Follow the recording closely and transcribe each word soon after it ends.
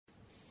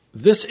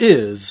This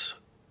is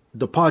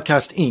the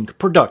Podcast Inc.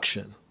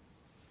 production.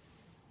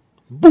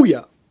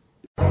 Booyah!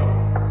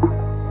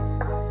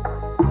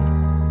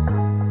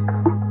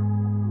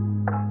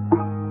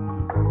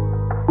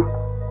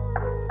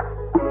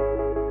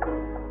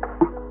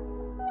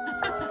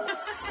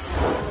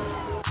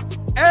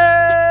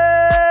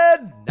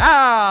 And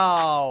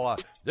now,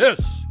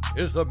 this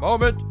is the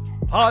moment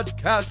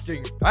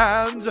podcasting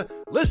fans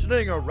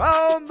listening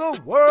around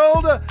the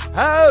world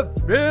have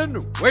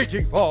been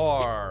waiting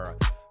for.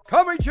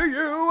 Coming to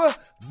you,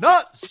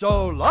 not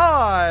so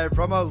live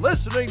from a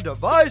listening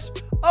device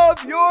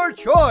of your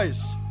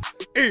choice.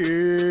 It's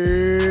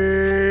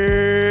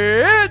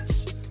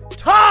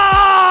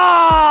time!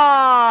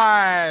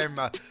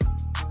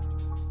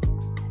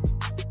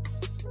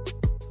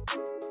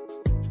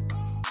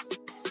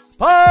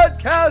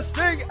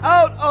 Podcasting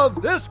out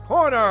of this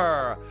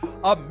corner,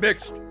 a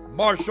mixed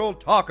martial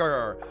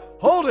talker,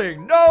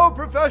 holding no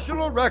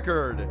professional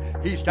record.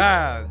 He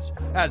stands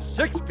at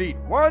 6 feet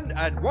 1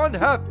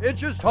 1/2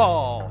 inches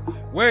tall,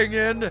 weighing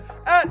in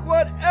at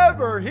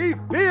whatever he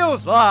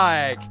feels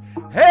like.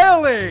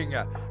 Hailing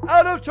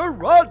out of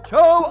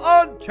Toronto,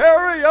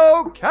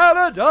 Ontario,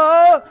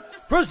 Canada,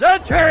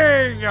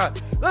 presenting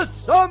the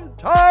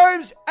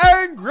sometimes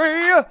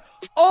angry,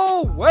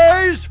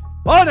 always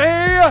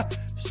funny,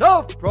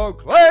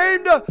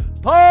 self-proclaimed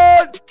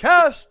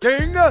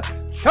podcasting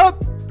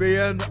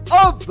champion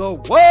of the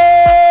world,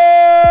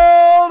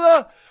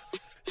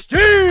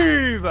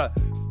 Steve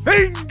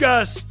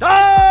Fingerstyles.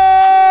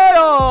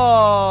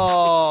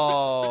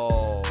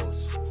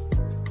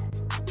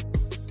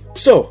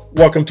 So,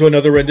 welcome to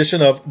another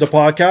rendition of the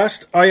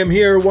podcast. I am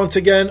here once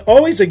again,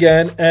 always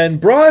again, and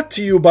brought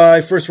to you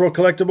by First Row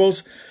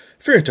Collectibles.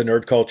 If you're into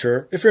nerd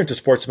culture, if you're into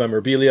sports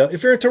memorabilia,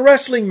 if you're into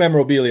wrestling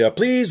memorabilia,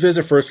 please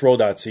visit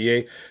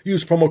firstrow.ca.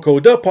 Use promo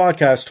code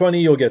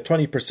THEPODCAST20. You'll get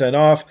 20%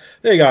 off.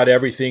 They got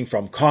everything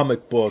from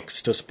comic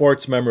books to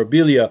sports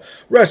memorabilia,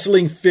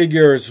 wrestling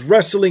figures,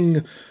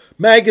 wrestling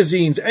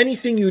magazines,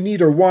 anything you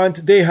need or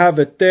want, they have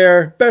it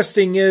there. Best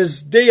thing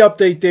is, they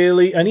update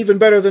daily, and even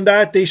better than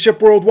that, they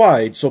ship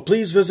worldwide. So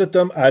please visit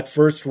them at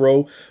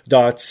firstrow.ca.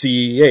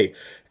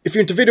 If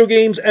you're into video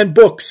games and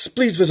books,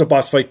 please visit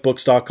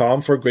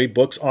bossfightbooks.com for great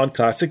books on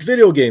classic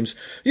video games.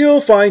 You'll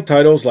find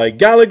titles like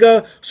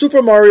Galaga,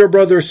 Super Mario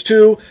Bros.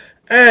 2,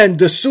 and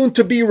the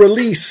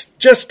soon-to-be-released,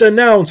 just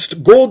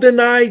announced,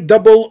 GoldenEye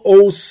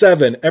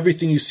 007.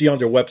 Everything you see on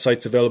their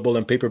website's available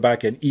in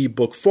paperback and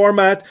ebook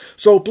format,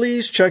 so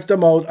please check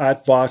them out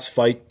at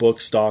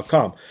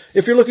bossfightbooks.com.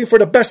 If you're looking for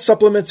the best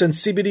supplements and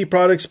CBD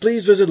products,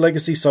 please visit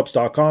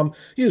legacysubs.com.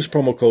 Use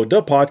promo code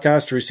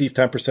THEPODCAST to receive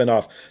 10%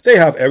 off. They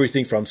have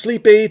everything from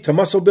sleep aid to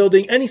muscle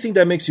building, anything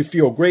that makes you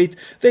feel great,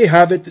 they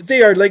have it.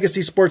 They are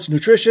Legacy Sports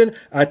Nutrition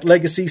at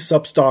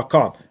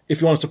legacysubs.com. If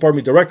you want to support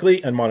me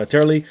directly and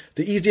monetarily,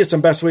 the easiest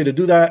and best way to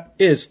do that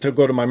is to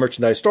go to my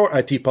merchandise store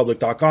at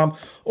tpublic.com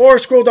or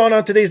scroll down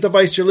on today's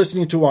device you're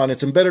listening to on.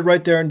 It's embedded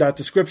right there in that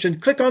description.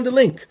 Click on the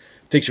link.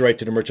 Takes you right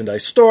to the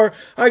merchandise store.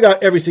 I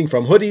got everything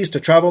from hoodies to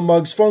travel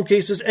mugs, phone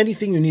cases,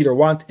 anything you need or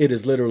want. It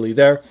is literally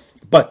there.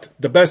 But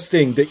the best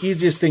thing, the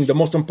easiest thing, the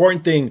most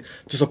important thing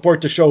to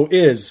support the show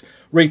is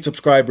rate,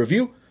 subscribe,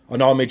 review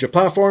on all major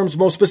platforms,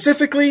 most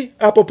specifically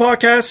Apple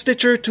Podcasts,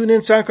 Stitcher,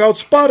 TuneIn,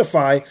 SoundCloud,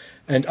 Spotify,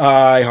 and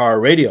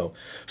iHeartRadio.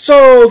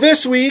 So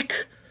this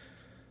week,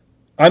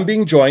 I'm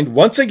being joined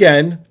once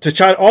again to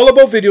chat all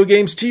about video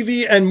games,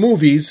 TV, and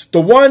movies.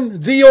 The one,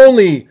 the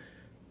only,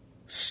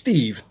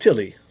 Steve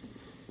Tilley.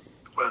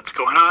 What's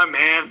going on,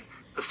 man?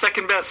 The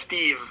second best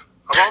Steve.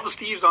 Of all the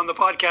Steves on the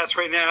podcast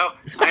right now,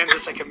 I am the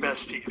second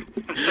best Steve.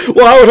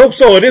 Well, I would hope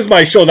so. It is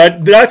my show.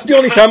 That's the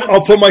only time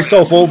I'll put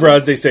myself over,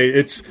 as they say.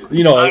 It's,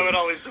 you know. I would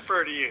always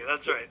defer to you.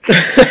 That's right.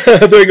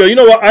 There you go. You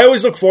know what? I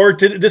always look forward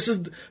to, this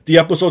is the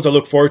episodes I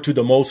look forward to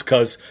the most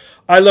because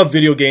I love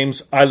video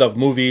games. I love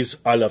movies.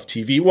 I love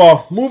TV.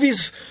 Well,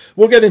 movies,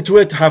 we'll get into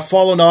it, have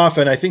fallen off,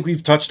 and I think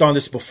we've touched on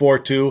this before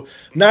too.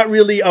 Not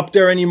really up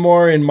there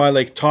anymore in my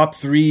top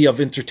 3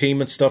 of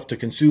entertainment stuff to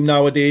consume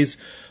nowadays.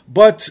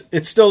 But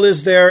it still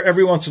is there.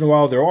 Every once in a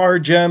while there are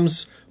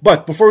gems.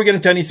 But before we get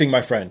into anything,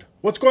 my friend,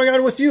 what's going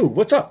on with you?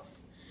 What's up?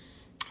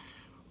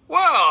 Well,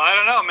 I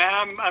don't know,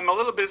 man. I'm a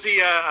little busy.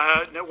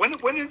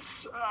 When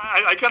is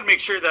I got to make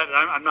sure that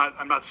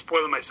I'm not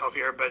spoiling myself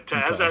here. But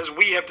Okay. as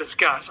we have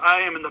discussed,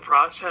 I am in the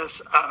process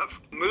of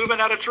moving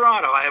out of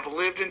Toronto. I have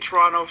lived in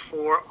Toronto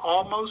for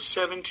almost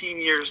 17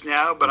 years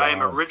now, but Wow. I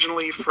am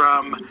originally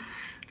from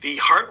the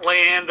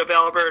heartland of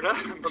Alberta.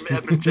 I'm from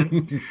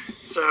Edmonton.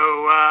 So,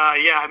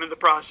 I'm in the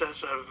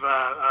process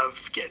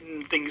of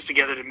getting things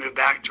together to move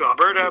back to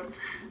Alberta,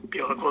 be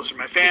a little closer to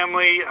my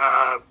family,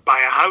 buy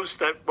a house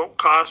that won't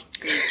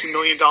cost me $2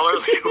 million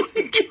like it would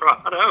in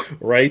Toronto.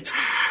 Right.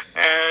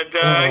 And,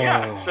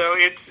 so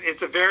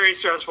it's a very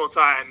stressful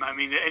time. I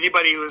mean,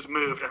 anybody who has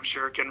moved, I'm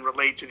sure, can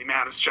relate to the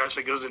amount of stress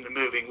that goes into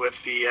moving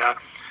with the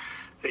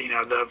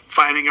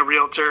finding a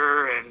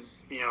realtor and,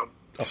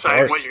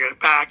 deciding what you're going to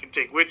pack and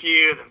take with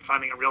you, then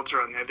finding a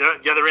realtor on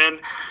the other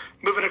end.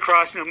 moving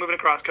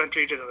across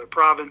country to another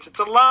province. It's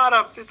a lot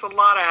of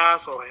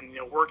hassle, and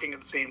working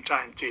at the same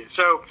time too.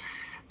 So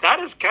that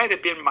has kind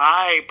of been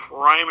my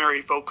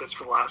primary focus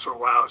for the last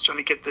little while, is trying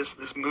to get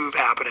this move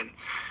happening.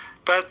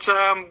 But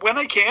when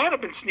I can,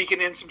 I've been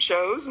sneaking in some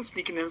shows and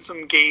sneaking in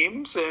some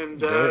games, and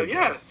got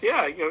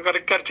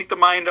to take the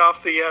mind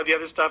off the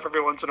other stuff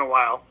every once in a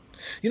while.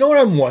 You know what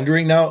I'm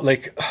wondering now?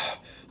 Like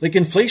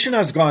inflation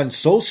has gone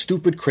so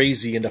stupid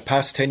crazy in the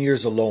past 10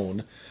 years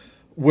alone,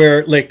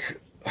 where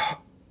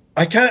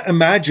I can't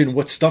imagine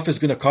what stuff is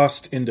going to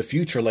cost in the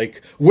future.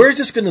 Like, where is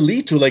this going to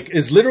lead to? Like,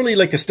 is literally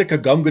like a stick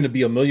of gum going to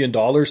be $1 million,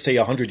 say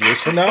 100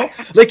 years from now?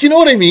 Like, you know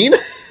what I mean?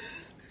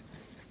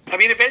 I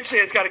mean,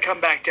 eventually it's got to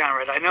come back down,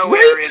 right? I know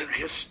we're in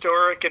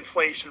historic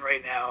inflation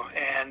right now,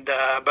 and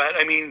but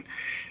I mean,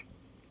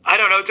 I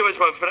don't know too much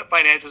about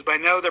finances, but I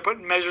know they're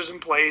putting measures in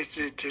place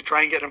to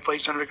try and get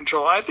inflation under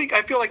control. I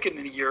feel like in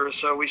a year or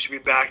so we should be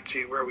back to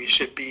where we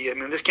should be. I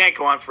mean, this can't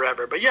go on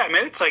forever. But yeah, I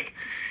mean, it's like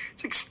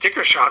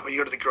sticker shock when you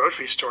go to the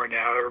grocery store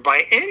now or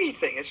buy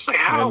anything. It's just like,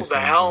 how the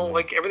hell,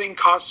 like, everything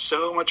costs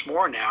so much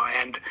more now.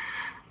 And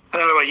I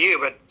don't know about you,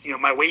 but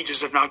my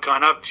wages have not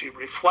gone up to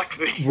reflect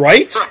the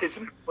rise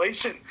in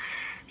inflation.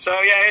 So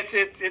yeah,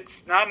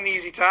 it's not an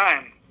easy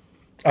time.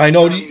 I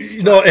know.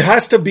 It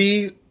has to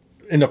be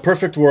in a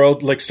perfect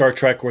world like Star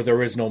Trek where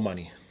there is no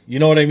money. You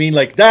know what I mean?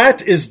 Like,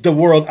 that is the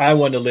world I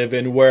want to live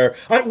in, where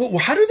how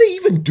do they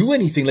even do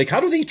anything? Like,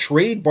 how do they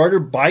trade, barter,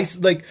 buy?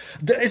 Like,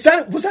 was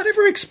that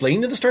ever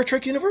explained in the Star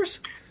Trek universe?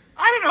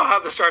 I don't know how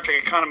the Star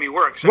Trek economy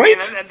works. I right?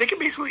 mean, and they can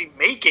basically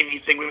make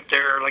anything with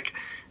their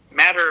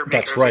matter makers.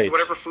 That's right. Like,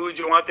 whatever foods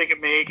you want, they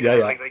can make. Yeah,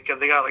 Like,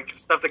 they got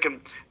stuff that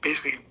can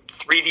basically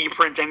 3D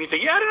print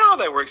anything. Yeah, I don't know how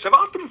that works. I've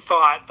often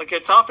thought,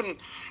 it's often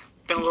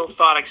been a little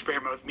thought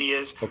experiment with me,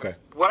 is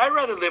would I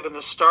rather live in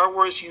the Star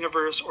Wars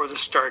universe or the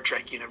Star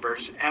Trek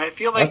universe? And I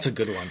feel like that's a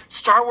good one.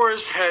 Star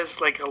Wars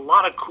has a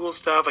lot of cool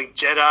stuff, like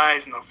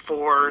Jedis and the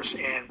Force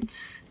and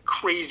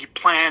crazy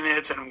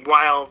planets and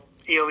wild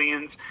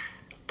aliens.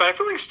 But I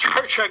feel like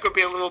Star Trek would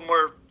be a little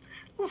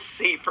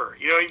safer.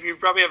 You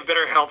probably have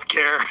better health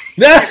care.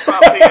 You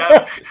probably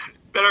have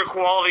better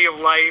quality of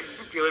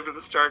life if you live in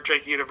the Star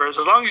Trek universe,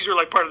 as long as you're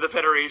part of the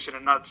Federation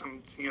and not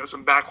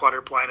some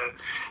backwater planet.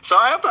 So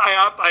I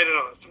don't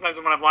know.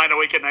 Sometimes when I'm lying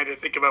awake at night, I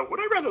think about,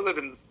 would I rather live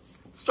in the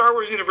Star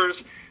Wars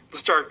universe, the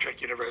Star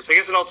Trek universe? I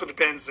guess it also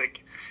depends.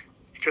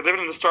 If you're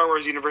living in the Star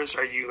Wars universe,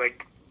 are you a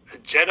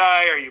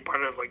Jedi? Are you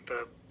part of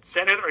the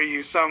Senate? Are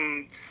you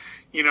some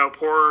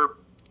poor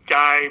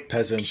guy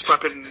peasant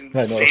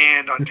schlepping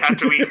sand on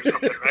Tatooine or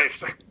something? Right?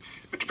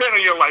 It depends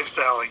on your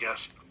lifestyle, I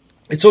guess.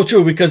 It's so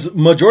true, because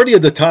majority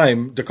of the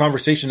time, the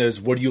conversation is,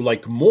 what do you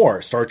like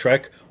more, Star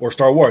Trek or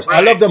Star Wars? Right.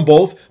 I love them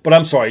both, but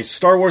I'm sorry,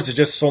 Star Wars is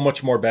just so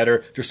much more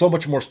better. There's so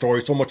much more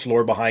story, so much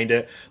lore behind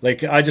it.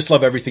 I just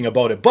love everything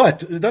about it.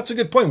 But that's a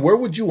good point. Where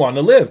would you want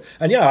to live?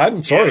 And yeah,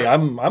 I'm sorry,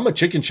 I'm a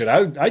chicken shit.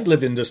 I'd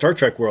live in the Star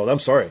Trek world. I'm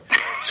sorry.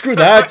 Screw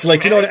that.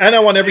 And I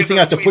want everything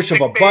at the push of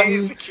a button.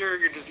 Secure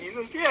your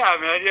diseases. Yeah,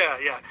 man.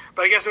 Yeah.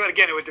 But I guess,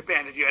 again, it would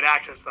depend if you had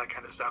access to that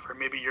kind of stuff, or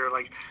maybe you're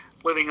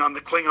living on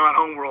the Klingon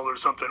homeworld or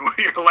something, where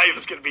your life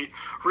is going to be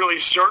really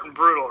short and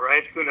brutal,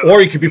 right? Who knows? Or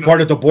you could be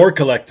part of the Borg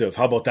Collective.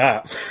 How about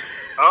that?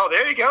 Oh,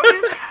 there you go.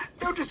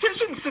 No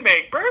decisions to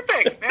make.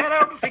 Perfect, man. I don't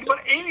have to think about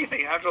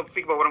anything. I don't have to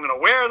think about what I'm going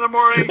to wear in the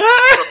morning.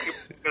 I don't have to think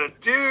what I'm going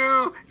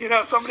to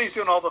do. Somebody's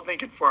doing all the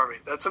thinking for me.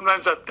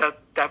 Sometimes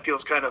that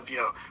feels kind of,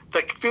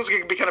 that feels like it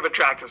can be kind of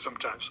attractive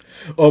sometimes.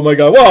 Oh my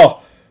God.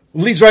 Well,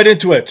 leads right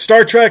into it.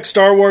 Star Trek,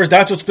 Star Wars,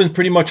 that's what's been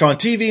pretty much on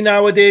TV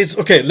nowadays.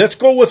 Okay, let's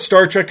go with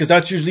Star Trek, because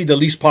that's usually the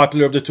least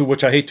popular of the two,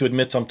 which I hate to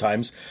admit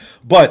sometimes.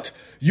 But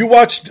you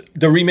watched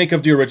the remake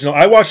of the original.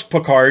 I watched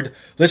Picard.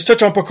 Let's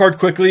touch on Picard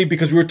quickly,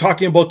 because we were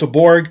talking about the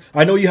Borg.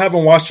 I know you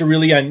haven't watched it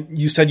really, and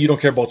you said you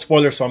don't care about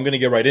spoilers, so I'm going to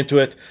get right into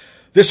it.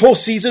 This whole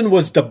season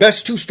was the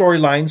best two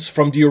storylines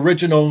from the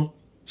original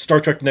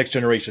Star Trek Next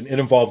Generation. It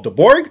involved the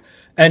Borg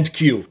and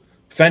Q.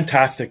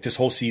 Fantastic, this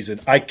whole season.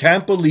 I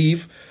can't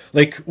believe,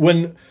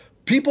 when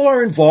people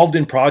are involved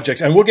in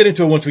projects, and we'll get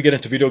into it once we get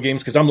into video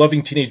games, because I'm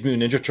loving Teenage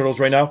Mutant Ninja Turtles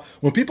right now.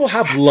 When people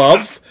have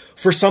love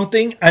for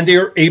something and they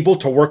are able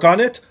to work on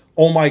it,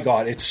 oh my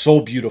God, it's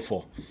so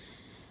beautiful.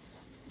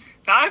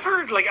 Now, I've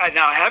heard,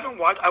 I haven't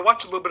watched, I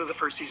watched a little bit of the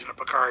first season of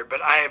Picard,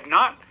 but I have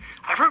not,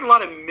 I've heard a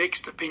lot of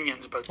mixed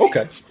opinions about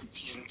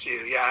season 2.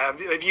 Yeah,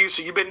 have you,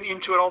 so you've been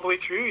into it all the way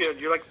through?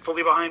 You're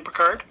fully behind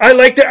Picard? I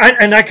liked it,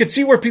 and I could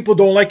see where people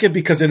don't like it,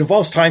 because it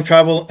involves time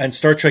travel, and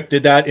Star Trek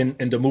did that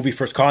in the movie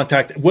First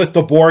Contact with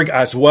the Borg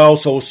as well,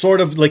 so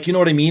sort of, you know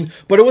what I mean?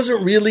 But it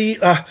wasn't really,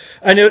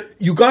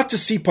 you got to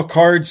see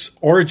Picard's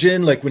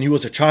origin, when he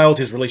was a child,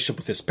 his relationship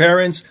with his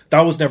parents.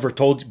 That was never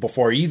told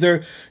before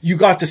either. You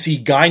got to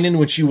see Guinan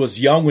when she was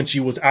young, when she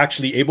was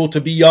actually able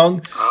to be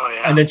young. Oh,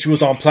 yeah. And then she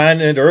was on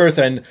planet Earth,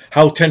 and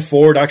how 10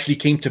 Forward actually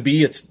came to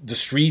be. It's the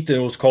street, and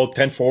it was called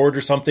 10 Forward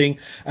or something.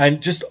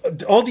 And just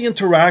all the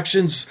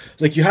interactions,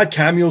 you had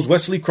cameos.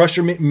 Wesley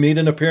Crusher made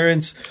an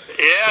appearance.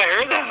 Yeah, I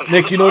heard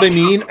that. You know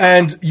awesome. What I mean?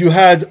 And you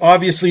had,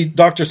 obviously,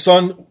 Dr.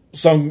 Sung,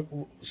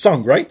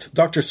 right?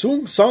 Dr.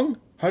 Sung?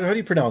 How do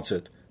you pronounce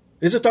it?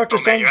 Is it Dr.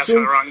 Oh, man, Sung you're asking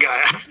Soong? the wrong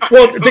guy.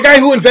 Well, the guy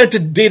who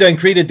invented Data and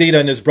created Data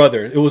and his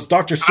brother. It was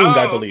Dr. Soong,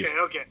 I believe.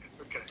 Okay.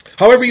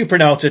 However you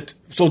pronounce it.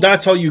 So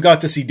that's how you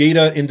got to see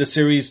Data in the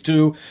series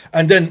too.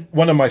 And then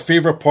one of my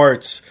favorite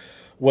parts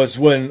was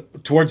when,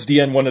 towards the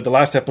end, one of the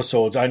last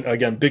episodes, and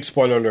again, big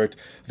spoiler alert,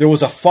 there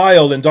was a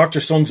file in Dr.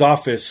 Soong's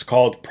office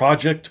called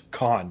Project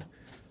Khan.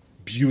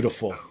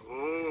 Beautiful.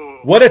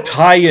 What a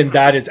tie-in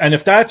that is. And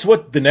if that's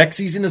what the next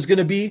season is going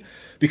to be,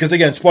 because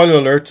again, spoiler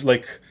alert,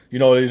 like, you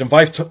know, it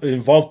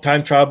involved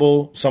time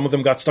travel. Some of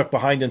them got stuck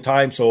behind in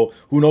time, so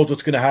who knows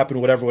what's going to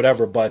happen,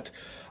 whatever. But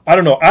I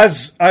don't know.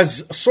 As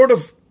sort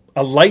of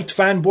a light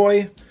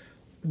fanboy,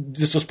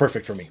 this was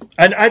perfect for me.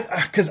 And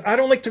because I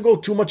don't like to go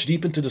too much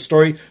deep into the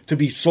story to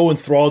be so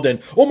enthralled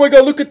and, oh my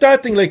God, look at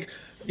that thing. Like,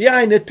 yeah,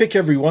 I nitpick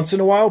every once in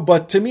a while,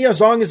 but to me, as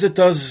long as it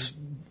does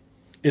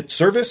its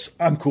service,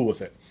 I'm cool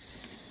with it.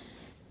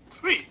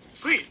 Sweet.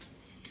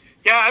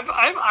 Yeah,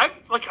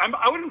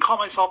 I wouldn't call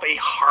myself a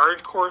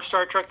hardcore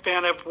Star Trek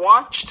fan. I've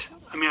watched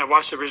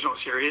the original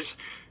series.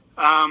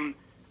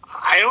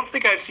 I don't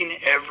think I've seen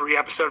every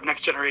episode of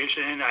Next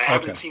Generation. I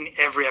haven't seen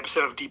every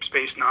episode of Deep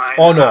Space Nine.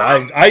 Oh, no,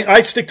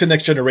 I stick to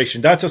Next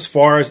Generation. That's as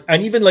far as,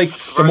 and even like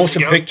the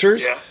motion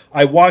pictures,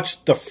 I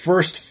watched the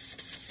first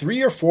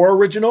 3 or 4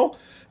 original,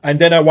 and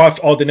then I watched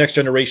all the Next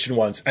Generation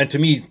ones. And to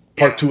me,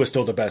 part 2 is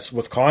still the best.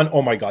 With Khan,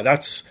 oh my God,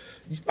 that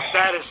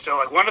is still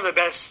like one of the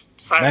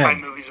best sci-fi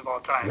movies of all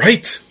time.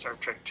 Right? Star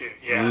Trek 2.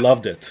 Yeah,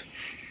 loved it.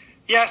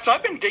 Yeah, so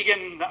I've been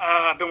digging.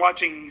 I've been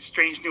watching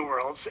Strange New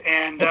Worlds,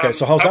 and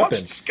so how's that I watched been?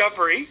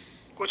 Discovery,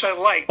 which I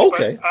liked.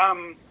 Okay.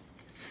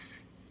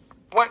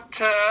 But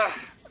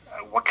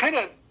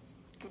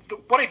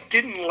what I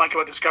didn't like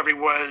about Discovery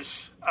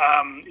was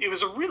it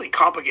was a really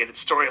complicated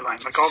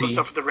storyline. Like all the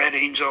stuff with the Red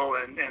Angel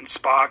and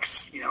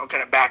Spock's,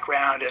 kind of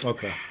background and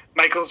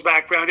Michael's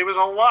background. It was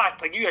a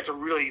lot. Like you had to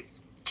really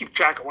keep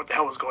track of what the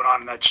hell was going on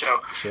in that show.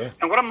 Sure.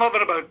 And what I'm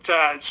loving about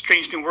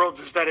Strange New Worlds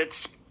is that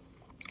it's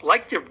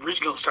like the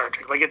original Star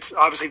Trek. Like it's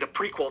obviously the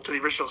prequel to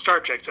the original Star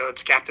Trek. So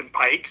it's Captain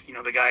Pike,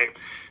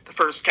 the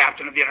first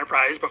captain of the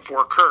Enterprise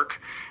before Kirk,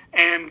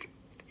 and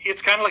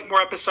it's kind of like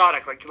more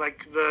episodic. Like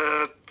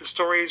the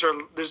stories are,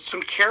 there's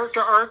some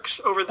character arcs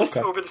over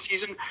the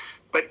season,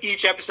 but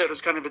each episode is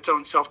kind of its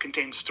own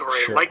self-contained story,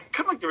 kind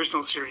of like the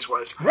original series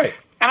was. Right.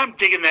 And I'm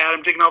digging that.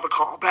 I'm digging all the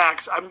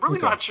callbacks. I'm really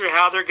not sure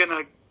how they're going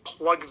to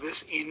plug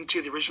this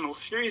into the original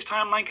series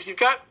timeline, because you've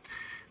got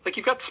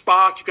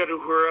Spock, you've got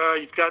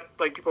Uhura, you've got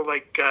like people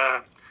like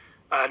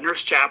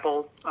Nurse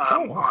Chapel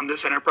on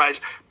this Enterprise,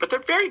 but they're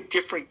very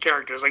different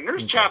characters. Like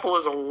Nurse Chapel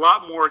is a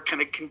lot more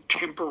kind of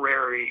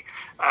contemporary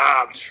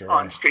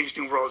on Strange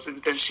New Worlds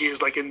than she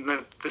is like in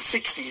the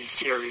 60s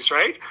series,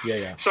 right?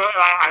 Yeah. So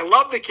I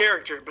love the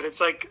character, but it's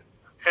like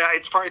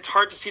it's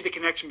hard to see the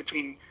connection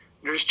between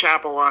Nurse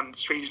Chapel on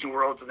Strange New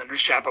Worlds and the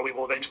Nurse Chapel we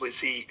will eventually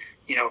see,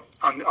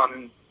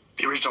 on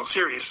the original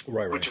series,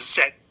 which is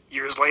set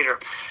years later.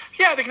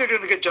 Yeah, I think they're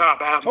doing a good job.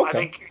 I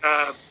think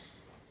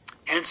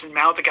Anson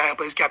Mount, the guy who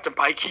plays Captain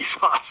Pike, he's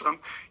awesome.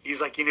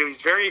 He's like,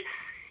 he's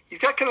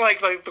got kind of like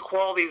the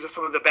qualities of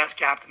some of the best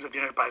captains of the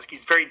Enterprise.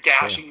 He's very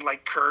dashing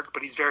like Kirk,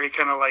 but he's very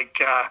kind of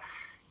like,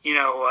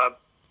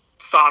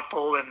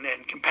 thoughtful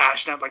and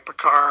compassionate like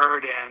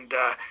Picard. And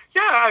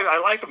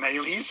I like him, man.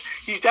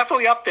 He's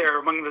definitely up there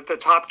among the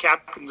top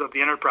captains of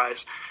the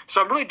Enterprise.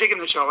 So I'm really digging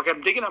the show. Like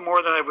I'm digging it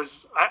more than I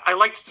was. I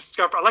liked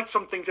Discovery. I liked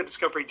some things that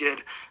Discovery did,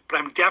 but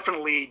I'm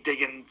definitely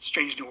digging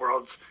Strange New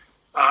Worlds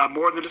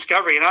more than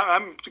Discovery, and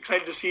I'm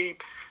excited to see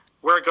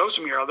where it goes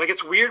from here. Like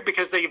it's weird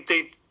because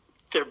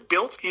they're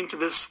built into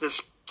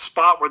this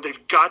spot where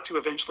they've got to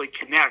eventually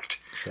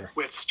connect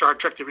with Star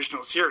Trek: The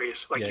Original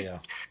Series. Like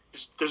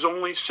there's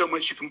only so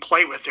much you can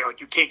play with there. Like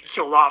you can't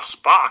kill off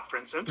Spock, for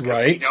instance, because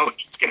we know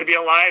he's going to be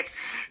alive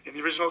in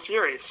the original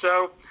series.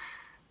 So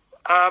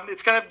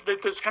there's kind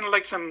of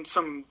like some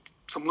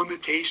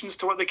limitations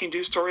to what they can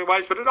do story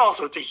wise, but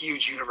it's a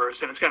huge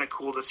universe, and it's kind of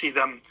cool to see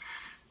them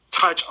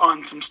touch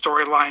on some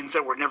storylines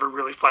that were never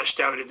really fleshed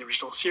out in the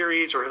original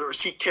series, or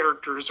see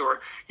characters,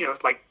 or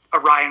like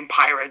Orion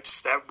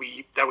pirates that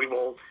we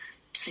will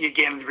see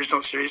again in the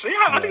original series. So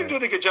I think they're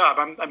doing a good job.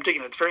 I'm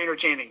digging it. It's very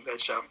entertaining, that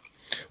show.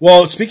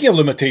 Well, speaking of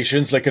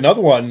limitations, like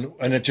another one,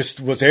 and it just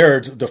was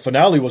aired, the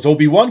finale was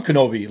Obi-Wan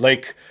Kenobi.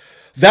 Like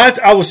that,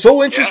 I was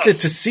so interested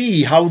to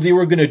see how they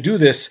were going to do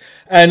this.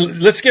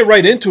 And let's get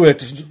right into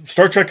it.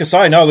 Star Trek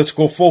aside, now let's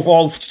go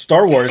full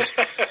Star Wars.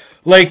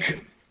 Like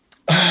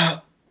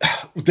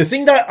the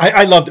thing that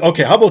I loved.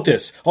 Okay, how about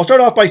this? I'll start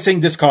off by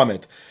saying this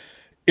comment.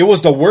 It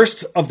was the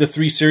worst of the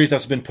 3 series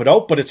that's been put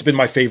out, but it's been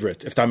my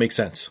favorite, if that makes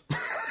sense.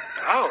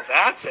 Oh,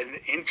 that's an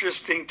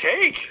interesting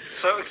take.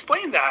 So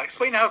explain that.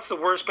 Explain how it's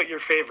the worst but your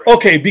favorite.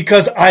 Okay,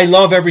 because I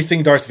love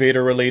everything Darth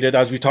Vader related,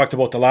 as we talked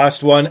about the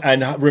last one.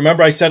 And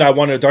remember I said I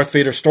wanted a Darth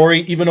Vader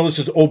story. Even though this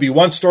is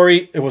Obi-Wan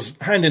story, it was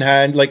hand in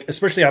hand, like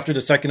especially after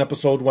the second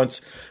episode,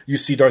 once you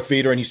see Darth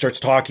Vader and he starts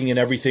talking and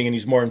everything and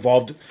he's more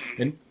involved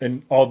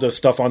in all the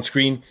stuff on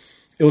screen.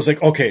 It was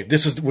like, okay,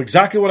 this is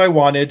exactly what I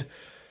wanted.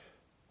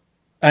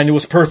 And it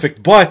was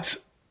perfect. But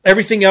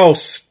everything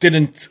else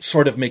didn't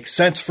sort of make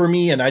sense for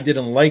me, and I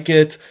didn't like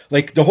it.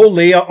 Like the whole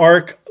Leia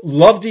arc,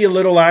 loved the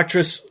little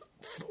actress,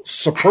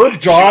 superb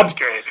job.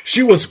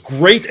 She was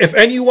great. If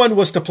anyone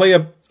was to play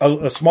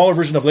a smaller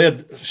version of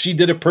Leia, she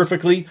did it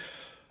perfectly.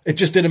 It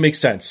just didn't make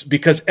sense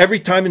because every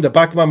time in the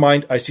back of my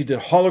mind, I see the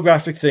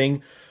holographic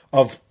thing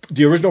of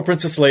the original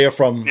Princess Leia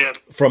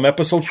from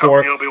episode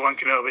 4. Obi-Wan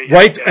Kenobi.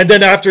 Right? Yeah. And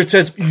then after it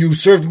says, you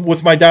served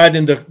with my dad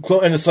in the...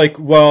 And it's like,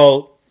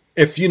 well...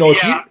 If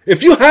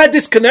if you had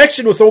this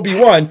connection with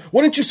Obi-Wan,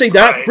 wouldn't you say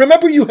that? Right.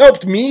 Remember you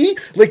helped me?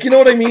 Like, you know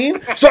what I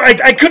mean? So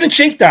I couldn't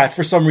shake that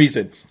for some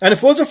reason. And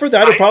if it wasn't for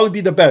that, it'd probably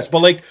be the best.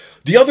 But like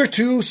the other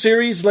two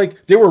series,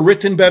 like they were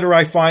written better,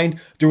 I find.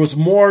 There was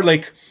more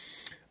like,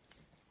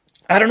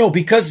 I don't know,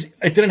 because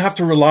it didn't have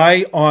to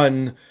rely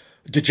on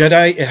the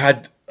Jedi. It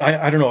had,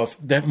 I don't know, if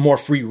that more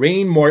free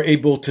reign, more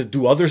able to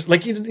do others.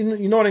 Like, you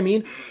know what I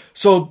mean?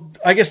 So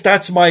I guess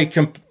that's my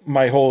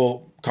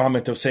whole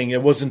comment of saying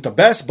it wasn't the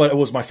best, but it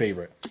was my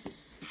favorite.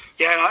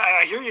 Yeah, and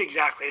I hear you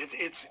exactly.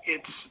 It's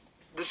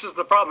this is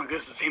the problem.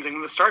 This is the same thing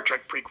with the Star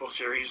Trek prequel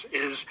series.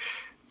 Is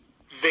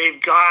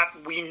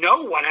we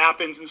know what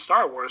happens in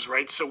Star Wars,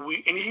 right? So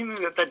anything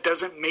that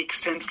doesn't make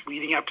sense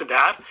leading up to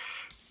that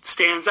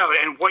stands out.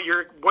 And what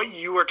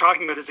you are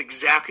talking about is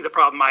exactly the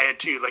problem I had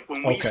too. Like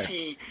when we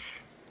see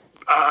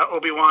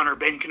Obi-Wan or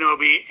Ben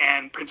Kenobi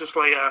and Princess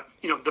Leia,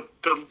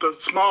 the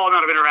small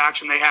amount of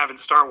interaction they have in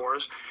Star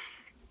Wars.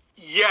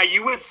 Yeah,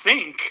 you would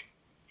think,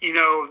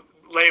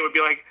 Leia would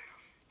be like,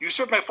 you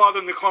served my father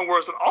in the Clone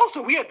Wars, and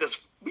also we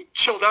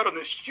chilled out on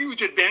this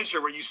huge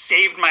adventure where you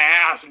saved my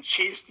ass and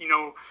chased,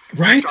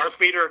 Darth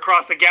Vader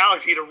across the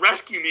galaxy to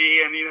rescue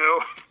me, and,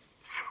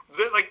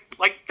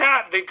 like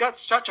that. They've got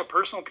such a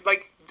personal,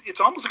 it's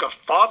almost like a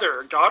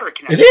father-daughter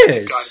connection.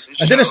 It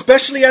is. And then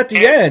especially at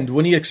the end,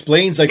 when he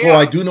explains,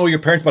 I do know your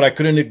parents, but I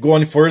couldn't go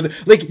any further.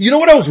 Like, you know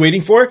what I was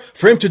waiting for?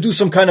 For him to do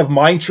some kind of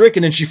mind trick,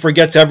 and then she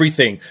forgets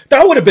everything.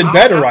 That would have been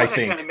better, I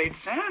think. That kind of made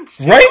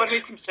sense. Right? It would have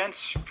made some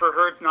sense for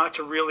her not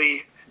to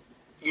really,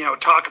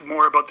 talk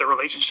more about their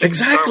relationship.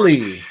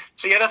 Exactly.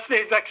 So, yeah, that's the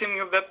exact same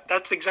thing.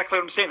 That's exactly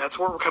what I'm saying. That's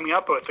what we're coming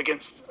up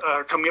against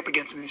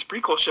in these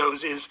prequel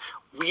shows is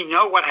we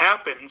know what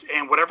happens,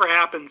 and whatever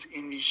happens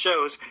in these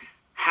shows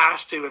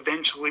has to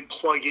eventually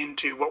plug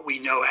into what we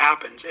know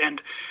happens.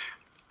 And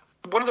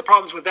one of the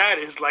problems with that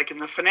is, like in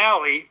the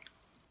finale,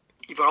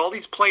 you've got all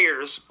these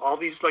players, all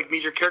these like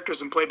major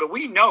characters in play, but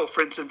we know,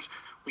 for instance,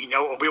 we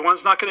know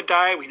Obi-Wan's not going to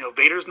die. We know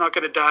Vader's not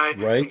going to die.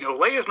 Right. We know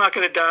Leia's not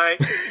going to die.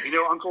 We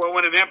know Uncle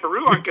Owen and Aunt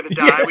Beru aren't going to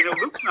die. We know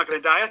Luke's not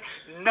going to die.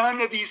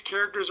 None of these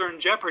characters are in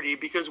jeopardy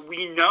because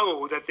we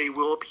know that they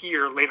will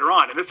appear later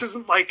on. And this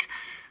isn't like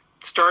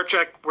Star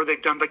Trek where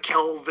they've done the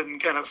Kelvin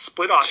kind of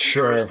split off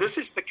universe. This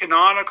is the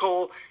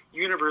canonical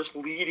universe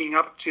leading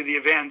up to the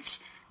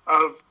events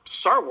of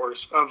Star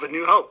Wars, of A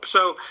New Hope.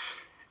 So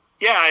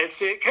yeah,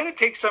 it kind of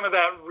takes some of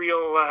that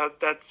real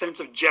that sense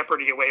of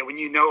jeopardy away when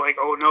you know, like,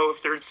 oh no,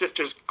 third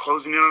sister's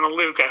closing in on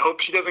Luke. I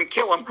hope she doesn't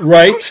kill him.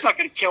 Right? Luke's not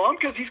going to kill him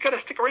because he's got to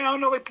stick around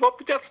until they blow up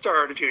the Death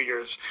Star in a few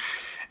years.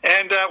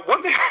 And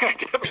one thing I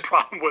did have a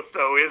problem with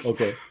though is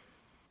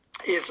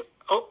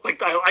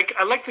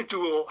I like the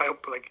duel. I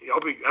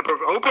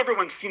hope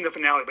everyone's seen the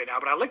finale by now.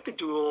 But I like the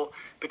duel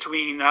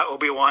between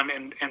Obi-Wan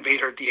and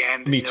Vader at the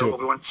end. Me too.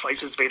 Obi-Wan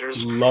slices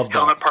Vader's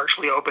helmet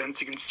partially open,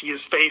 so you can see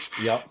his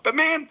face. Yep. But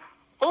man,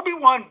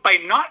 Obi-Wan, by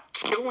not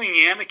killing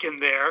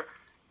Anakin there,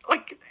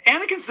 like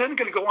Anakin's then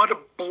going to go on to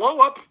blow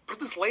up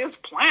Princess Leia's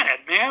planet.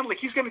 Man, like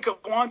he's going to go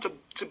on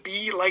to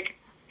be like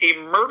a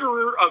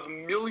murderer of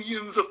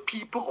millions of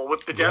people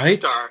with the Death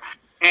Star.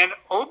 And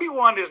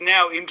Obi-Wan is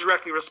now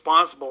indirectly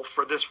responsible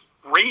for this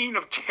reign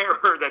of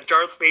terror that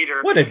Darth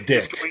Vader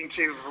is going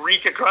to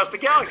wreak across the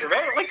galaxy,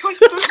 right? Like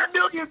there's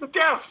millions of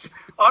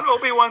deaths on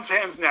Obi-Wan's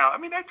hands now. I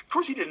mean, of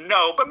course he didn't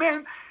know, but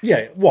man,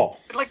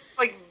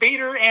 like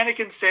Vader,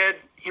 Anakin said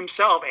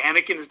himself,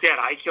 Anakin is dead.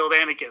 I killed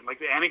Anakin.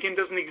 Like Anakin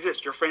doesn't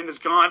exist. Your friend is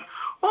gone.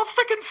 Well,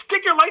 freaking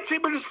stick your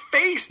lightsaber in his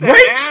face, then,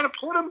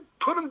 man.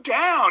 Put him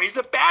down. He's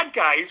a bad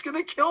guy. He's going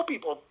to kill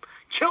people.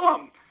 Kill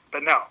him.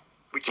 But no,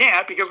 we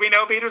can't because we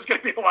know Vader's going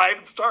to be alive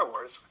in Star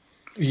Wars.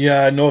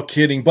 Yeah, no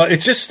kidding. But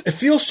it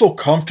feels so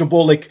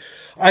comfortable. Like,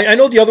 I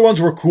know the other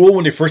ones were cool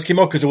when they first came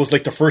out because it was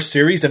like the first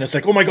series and it's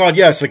like, oh my God,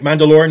 yes, like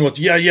Mandalorian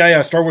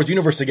was, Star Wars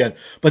universe again.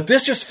 But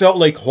this just felt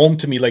like home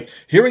to me, like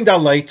hearing that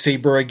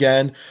lightsaber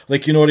again,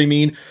 like, you know what I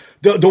mean?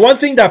 The one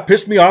thing that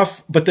pissed me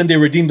off, but then they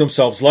redeemed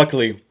themselves,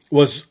 luckily,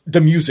 was the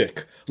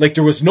music. Like,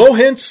 there was no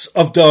hints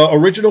of the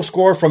original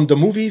score from the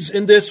movies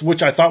in this,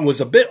 which I thought was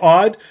a bit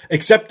odd,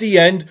 except the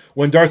end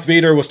when Darth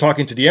Vader was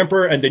talking to the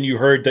Emperor, and then you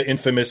heard the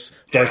infamous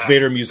Darth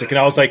Vader music. And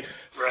I was like,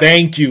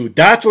 thank you.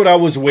 That's what I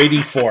was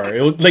waiting for.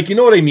 It was, like, you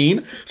know what I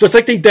mean? So it's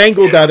like they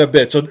dangled that a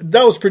bit. So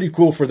that was pretty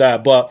cool for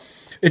that. But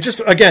it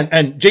just, again,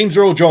 and James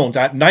Earl Jones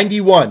at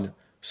 91,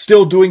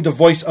 still doing the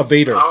voice of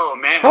Vader. Oh,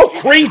 man. How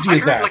crazy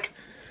is that?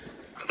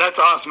 That's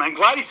awesome. I'm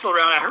glad he's still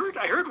around.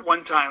 I heard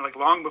one time, like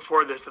long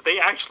before this, that they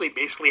actually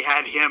basically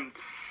had him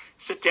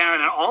sit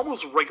down and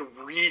almost like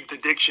read the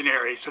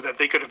dictionary so that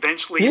they could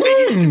eventually, if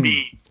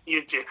they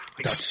needed to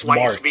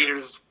splice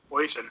Vader's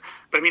voice.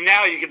 But I mean,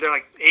 now they're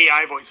like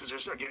AI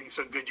voices are getting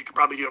so good. You could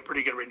probably do a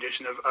pretty good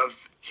rendition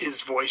of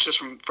his voice just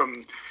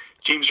from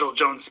James Earl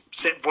Jones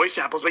voice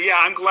samples. But yeah,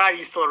 I'm glad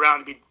he's still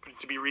around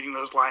to be reading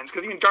those lines,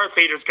 because I mean, Darth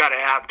Vader's got to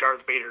have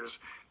Darth Vader's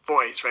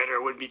voice, right? Or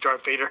it wouldn't be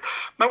Darth Vader.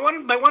 My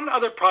one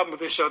other problem with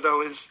this show,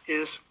 though,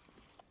 is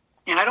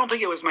and I don't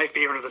think it was my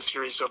favorite of the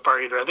series so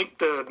far either. I think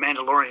The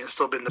Mandalorian has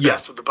still been the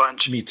best of the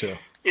bunch. Me too.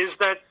 Is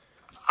that,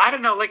 I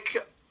don't know, like,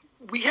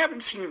 we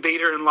haven't seen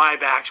Vader in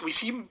live action. We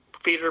see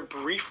Vader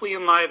briefly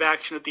in live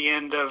action at the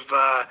end of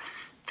the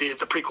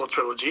prequel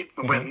trilogy,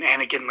 when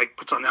Anakin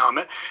puts on the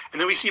helmet, and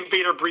then we see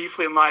Vader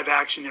briefly in live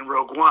action in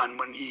Rogue One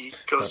when he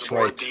goes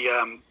aboard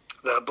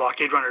the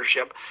blockade runner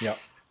ship. Yeah.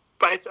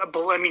 But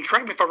I mean,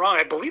 correct me if I'm wrong,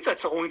 I believe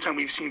that's the only time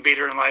we've seen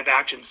Vader in live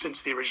action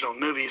since the original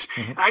movies.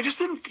 And I just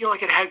didn't feel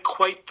like it had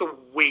quite the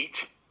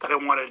weight that I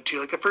wanted it to.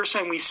 Like the first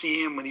time we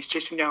see him when he's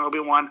chasing down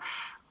Obi-Wan,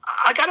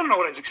 I don't know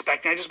what I was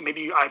expecting.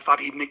 I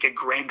thought he'd make a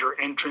grander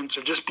entrance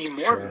or just be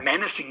more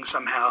menacing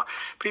somehow.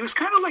 But he was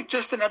kind of like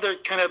just another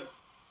kind of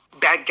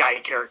bad guy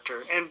character.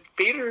 And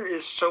Vader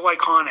is so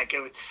iconic.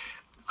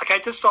 I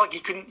just felt like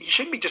he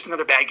shouldn't be just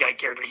another bad guy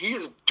character. He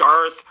is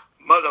Darth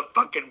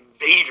motherfucking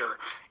Vader.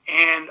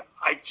 And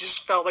I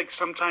just felt like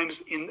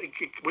sometimes,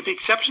 with the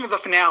exception of the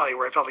finale,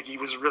 where I felt like he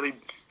was really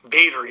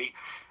Vader-y,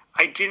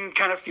 I didn't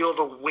kind of feel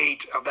the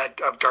weight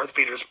of Darth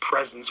Vader's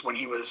presence when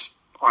he was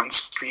on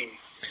screen.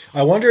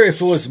 I wonder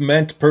if it was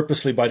meant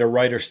purposely by the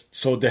writers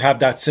so to have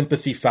that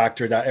sympathy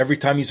factor that every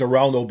time he's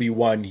around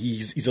Obi-Wan,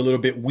 he's a little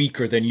bit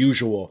weaker than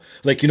usual.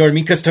 Like, you know what I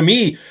mean? Because to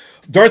me,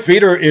 Darth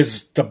Vader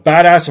is the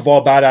badass of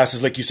all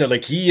badasses, like you said.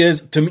 Like, he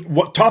is, to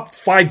me, top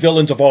 5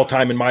 villains of all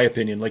time, in my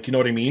opinion. Like, you know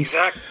what I mean?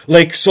 Exactly.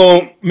 Like,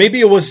 so maybe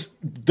it was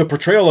the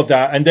portrayal of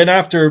that. And then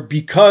after,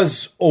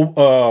 because,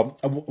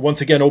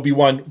 once again,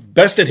 Obi-Wan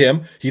bested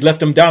him, he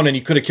left him down and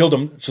he could have killed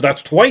him. So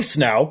that's twice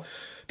now.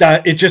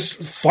 That it just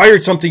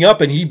fired something up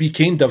and he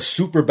became the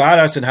super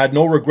badass and had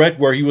no regret,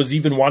 where he was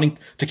even wanting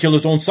to kill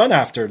his own son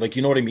after. Like,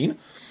 you know what I mean?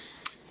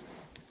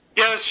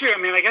 Yeah, that's true.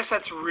 I mean, I guess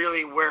that's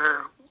really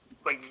where,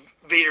 like,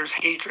 Vader's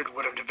hatred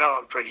would have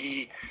developed, right?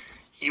 He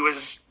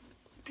was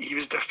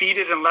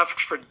defeated and left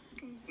for,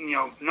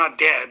 not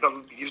dead, but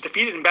he was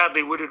defeated and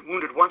badly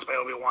wounded once by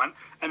Obi-Wan,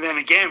 and then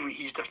again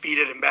he's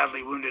defeated and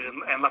badly wounded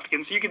and left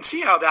again. So you can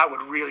see how that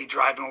would really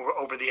drive him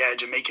over the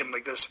edge and make him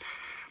like this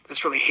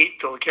really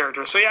hate-filled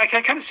character. So yeah, I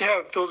can kind of see how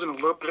it fills in a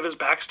little bit of his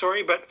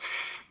backstory, but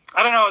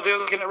I don't know. They're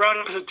looking around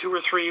episode 2 or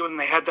 3 when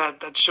they had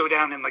that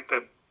showdown in like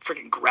the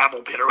freaking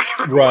gravel pit or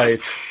whatever. Right.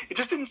 It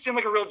just didn't seem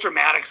like a real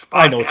dramatic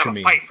spot to have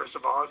a fight. First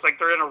of all, it's like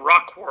they're in a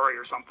rock quarry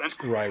or something.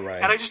 Right.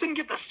 And I just didn't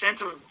get the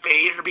sense of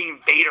Vader being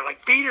Vader. Like,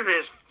 Vader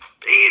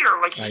is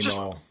Vader. Like, he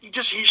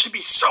should be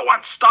so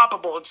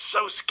unstoppable. It's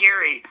so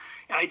scary.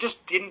 And I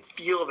just didn't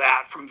feel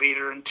that from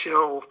Vader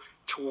until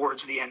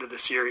towards the end of the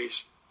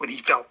series when he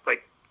felt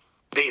like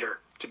Vader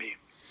to me.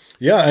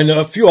 Yeah, and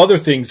a few other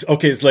things.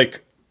 Okay, it's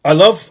like, I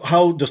love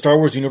how the Star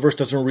Wars universe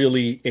doesn't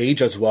really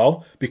age as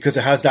well, because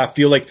it has that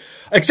feel like,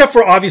 except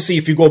for obviously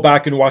if you go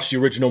back and watch the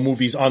original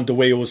movies on the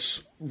way it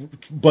was,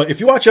 but if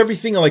you watch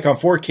everything like on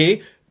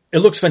 4K, it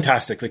looks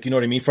fantastic. Like, you know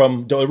what I mean?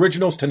 From the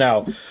originals to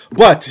now.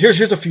 But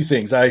here's a few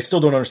things I still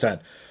don't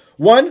understand.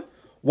 One,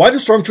 why do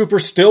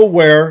stormtroopers still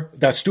wear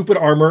that stupid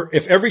armor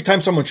if every time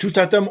someone shoots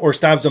at them or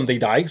stabs them, they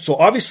die? So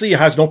obviously it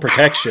has no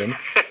protection.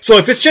 So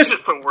if it's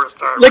just the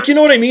worst armor. Like, you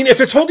know what I mean? If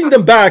it's holding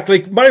them back,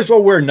 like, might as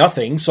well wear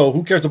nothing. So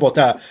who cares about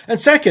that?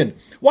 And second,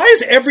 why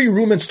is every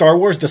room in Star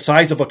Wars the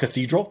size of a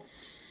cathedral?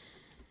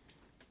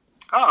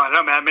 Oh, I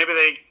don't know, man. Maybe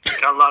they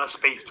got a lot of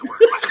space to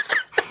work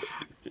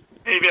with.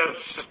 Maybe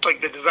that's just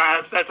like the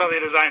design. That's how they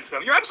design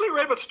stuff. You're absolutely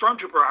right about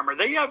Stormtrooper armor.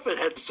 They have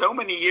had so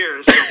many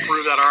years to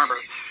improve that armor.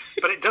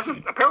 But it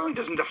apparently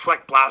doesn't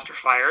deflect blaster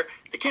fire.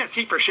 They can't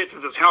see for shit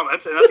through those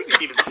helmets. And I think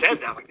they've even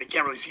said that. Like, they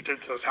can't really see through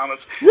those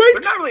helmets. Right.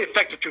 They're not really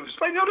effective troops.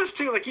 But I noticed,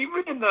 too, like,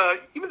 even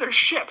their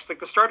ships, like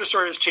the Star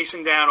Destroyer is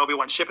chasing down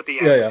Obi-Wan's ship at the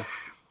end. Yeah.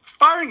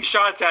 Firing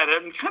shots at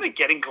it and kind of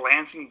getting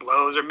glancing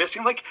blows or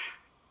missing. Like,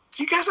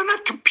 do you guys don't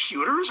have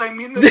computers? I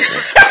mean, there's a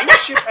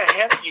spaceship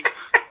ahead of you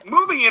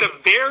moving at a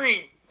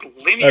very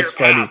linear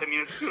path. I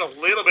mean, it's doing a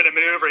little bit of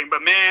maneuvering,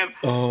 but man,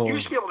 you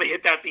should be able to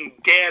hit that thing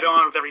dead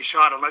on with every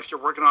shot, unless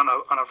you're working on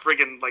a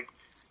friggin' like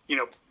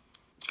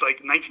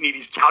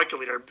 1980s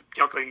calculator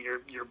calculating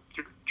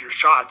your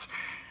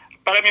shots.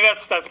 But I mean,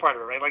 that's part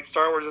of it, right? Like,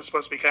 Star Wars is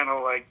supposed to be kind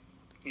of like,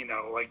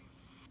 like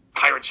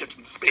pirate ships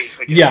in space.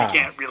 Like, you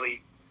can't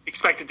really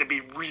expect it to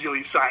be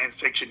really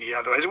science fiction-y,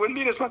 otherwise it wouldn't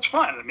be as much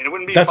fun. I mean, it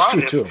wouldn't be fun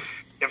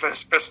if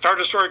a Star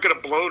Destroyer could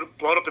have blown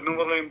up the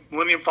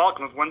Millennium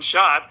Falcon with one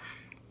shot.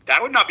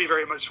 That would not be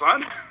very much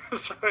fun.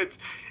 So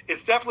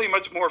it's definitely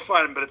much more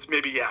fun, but it's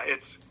maybe,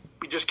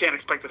 we just can't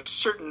expect a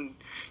certain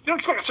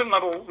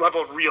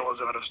level of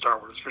realism out of Star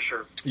Wars, for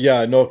sure.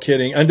 Yeah, no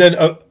kidding. And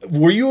then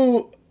were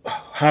you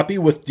happy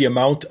with the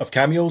amount of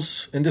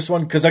cameos in this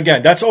one? Because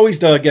again, that's always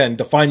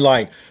the fine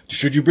line.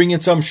 Should you bring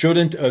in some?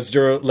 Shouldn't? Is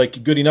there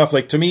like good enough?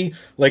 Like, to me,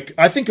 like,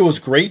 I think it was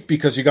great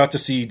because you got to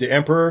see the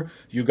Emperor,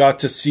 you got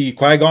to see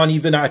Qui-Gon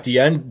even at the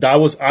end. I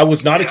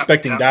was not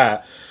expecting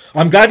that.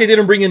 I'm glad they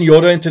didn't bring in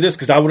Yoda into this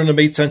because that wouldn't have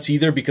made sense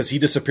either because he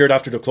disappeared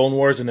after the Clone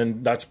Wars and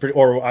then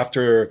or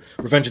after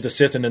Revenge of the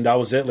Sith and then that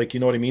was it. Like, you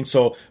know what I mean?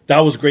 So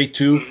that was great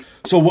too.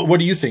 So what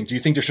do you think? Do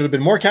you think there should have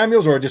been more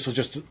cameos or this was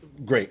just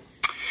great?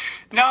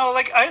 No,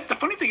 the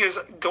funny thing is,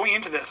 going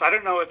into this, I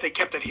don't know if they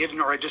kept it hidden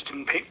or I just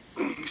didn't pay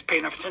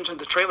enough attention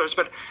to the trailers,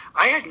 but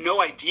I had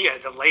no idea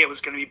that Leia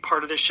was going to be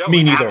part of this show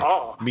at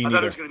all. I thought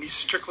it was going to be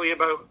strictly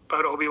about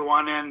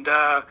Obi-Wan and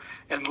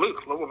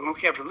Luke,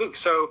 looking after Luke.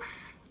 So,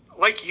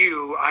 like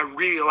you, I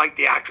really like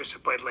the actress who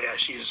played Leia.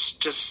 She's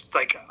just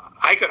like,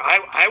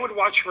 I would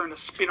watch her in a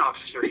spin-off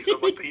series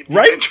of like the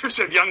adventures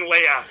of young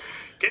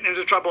Leia getting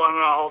into trouble on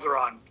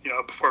Alderaan,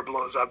 before it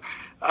blows up.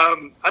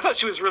 I thought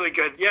she was really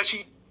good. Yeah,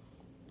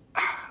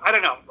 I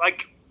don't know.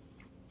 Like,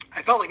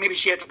 I felt like maybe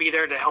she had to be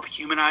there to help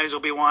humanize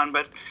Obi-Wan,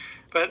 but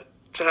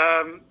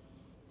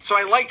so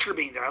I liked her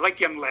being there. I liked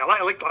young Leia.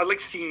 I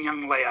liked seeing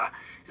young Leia.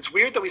 It's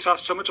weird that we saw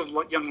so much of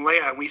young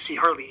Leia and we see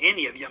hardly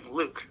any of young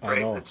Luke. Right?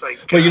 I know. It's like,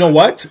 but you know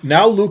what?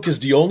 Now Luke is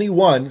the only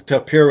one to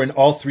appear in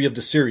all 3 of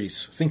the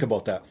series. Think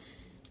about that.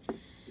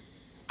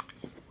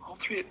 All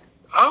 3.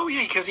 Oh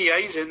yeah, because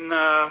he's in.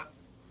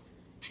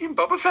 Is he in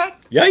Boba Fett?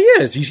 Yeah, he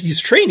is. He's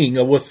training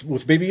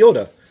with Baby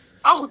Yoda.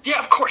 Oh, yeah,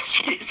 of course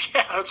he is.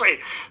 Yeah, that's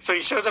right. So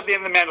he shows up at the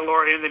end of The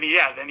Mandalorian, and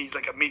then he's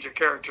like a major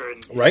character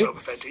in Boba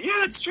Fett too. Yeah,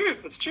 that's true.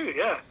 That's true,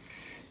 yeah.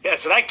 Yeah,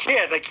 so that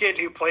kid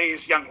who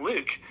plays young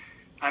Luke,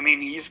 I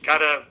mean,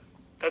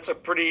 that's a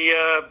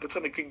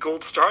good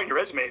gold star on your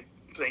resume,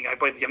 saying I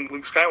played young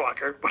Luke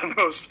Skywalker,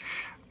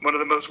 one of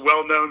the most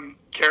well-known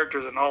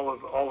characters in all of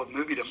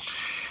moviedom.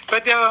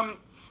 But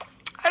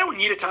I don't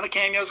need a ton of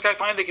cameos. I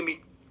find they can be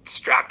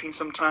distracting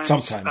sometimes.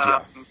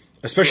 Yeah.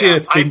 Especially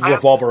if they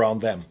revolve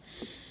around them.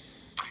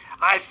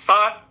 I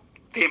thought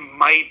they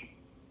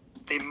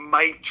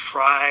might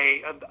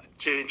try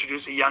to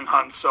introduce a young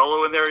Han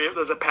Solo in there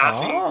as a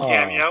passing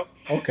cameo.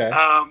 Okay.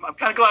 I'm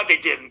kind of glad they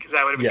didn't because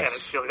that would have been kind of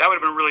silly. That would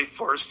have been really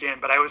forced in.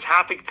 But I was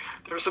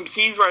there were some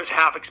scenes where I was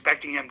half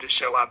expecting him to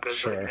show up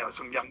as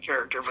some young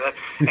character for that,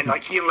 and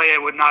like he and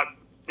Leia would not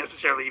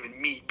necessarily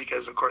even meet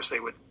because of course they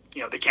would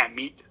they can't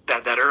meet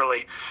that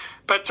early.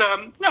 But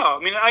no, I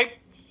mean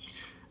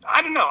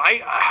I don't know.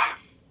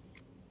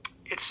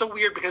 It's so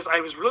weird because I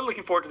was really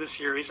looking forward to this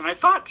series, and I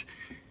thought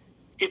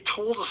it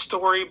told a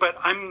story, but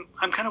I'm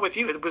kind of with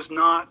you. It was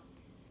not,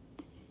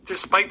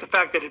 despite the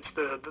fact that it's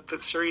the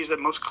series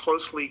that most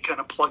closely kind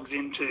of plugs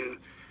into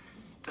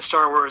the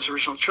Star Wars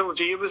original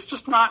trilogy. It was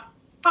just not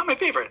my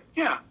favorite.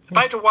 Yeah, if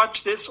I had to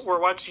watch this or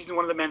watch season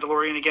 1 of The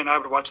Mandalorian again, I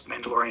would watch The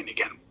Mandalorian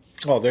again.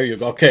 Oh, there you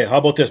go. Okay, how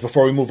about this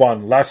before we move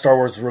on? Last Star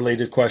Wars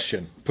related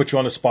question. Put you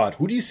on the spot.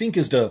 Who do you think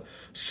is not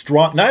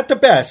the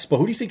best, but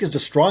who do you think is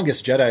the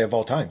strongest Jedi of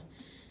all time?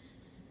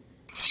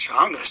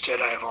 Strongest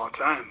Jedi of all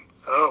time.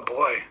 Oh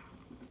boy.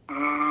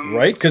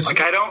 Right? Because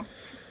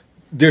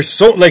there's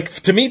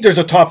to me, there's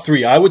a top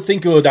 3. I would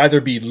think it would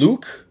either be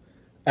Luke,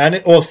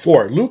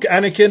 4. Luke,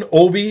 Anakin,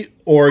 Obi,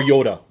 or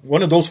Yoda.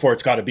 One of those 4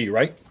 it's got to be,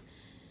 right?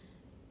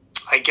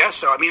 I guess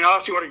so. I mean,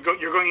 honestly,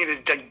 you're going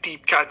into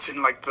deep cuts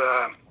in like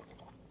the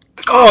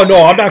oh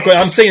no, I'm not going.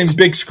 I'm saying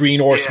big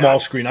screen or small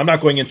screen. I'm not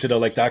going into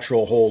the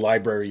actual whole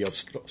library of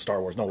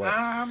Star Wars. No way.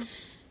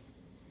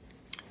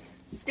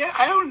 Yeah,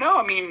 I don't know.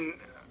 I mean,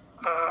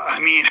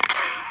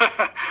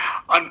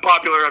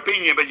 unpopular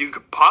opinion, but you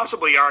could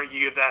possibly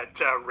argue that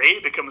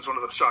Rey becomes one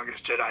of the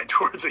strongest Jedi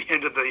towards the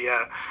end of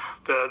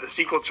the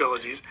sequel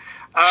trilogies.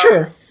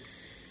 Sure.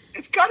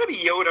 It's got to be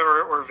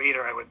Yoda or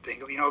Vader, I would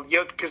think.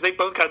 Because they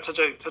both got such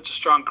a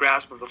strong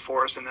grasp of the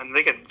Force, and then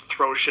they can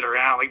throw shit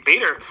around. Like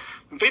Vader.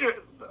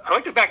 I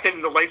like the fact that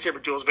in the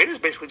lightsaber duels, Vader's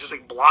basically just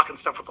like blocking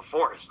stuff with the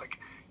Force. Like,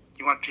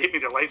 you want to hit me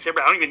with a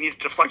lightsaber? I don't even need to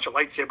deflect your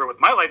lightsaber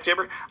with my lightsaber.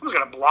 I'm just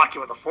going to block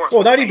you with the Force.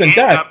 Well, not even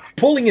that.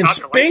 Pulling in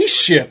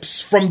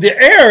spaceships from the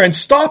air and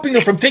stopping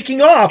them from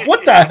taking off.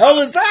 What the hell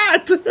is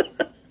that?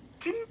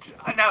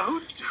 Now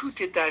who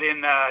did that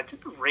in?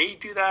 Did Rey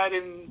do that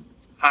in?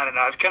 I don't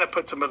know. I've kind of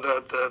put some of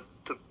the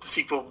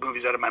sequel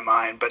movies out of my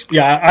mind, but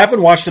yeah, I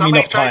haven't watched them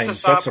enough times.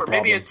 That's the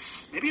problem. Maybe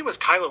it was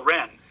Kylo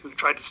Ren who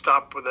tried to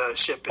stop with a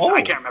ship.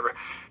 I can't remember.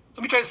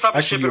 Somebody tried to stop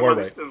a ship in one of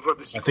the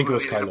sequel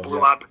movies and it blew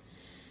up.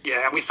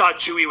 Yeah, and we thought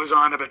Chewie was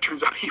on it, but it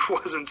turns out he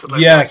wasn't. So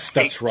yes,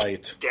 that's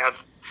right.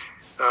 Death.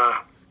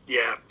 Yeah.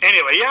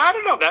 Anyway, I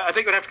don't know. I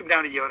think it would have to come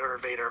down to Yoda or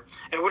Vader,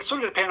 and it would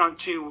sort of depend on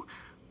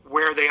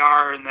where they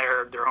are in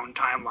their own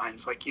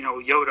timelines. Like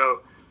Yoda.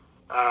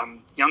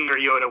 Younger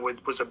Yoda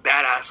was a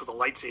badass with a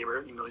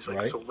lightsaber.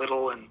 He's so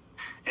little, and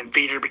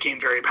Vader became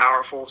very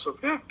powerful. So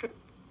yeah,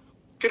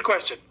 good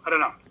question. I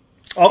don't know.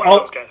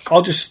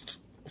 I'll just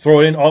throw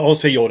it in. I'll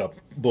say Yoda.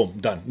 Boom,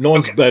 done. No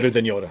one's better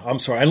than Yoda. I'm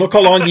sorry. And look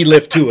how long he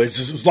lived too.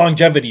 It's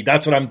longevity.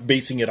 That's what I'm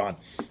basing it on.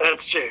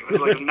 That's true. It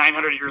was like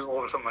 900 years old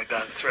or something like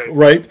that. That's right.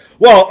 Right.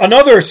 Well,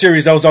 another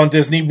series that was on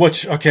Disney,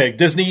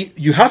 Disney,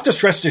 you have to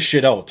stress this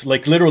shit out.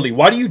 Like literally,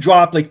 why do you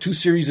drop 2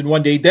 series in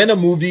one day, then a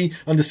movie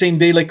on the same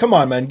day? Like, come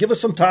on, man. Give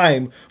us some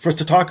time for us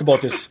to talk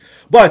about this.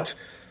 But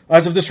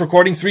as of this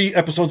recording, 3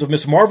 episodes of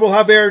Ms. Marvel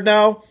have aired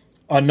now.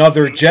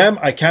 Another gem.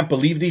 I can't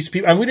believe these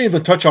people. And we didn't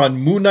even touch on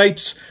Moon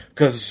Knight,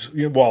 because,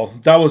 well,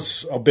 that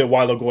was a bit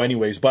while ago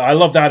anyways, but I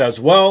love that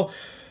as well.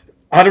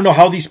 I don't know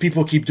how these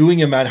people keep doing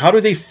it, man. How do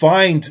they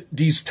find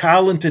these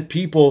talented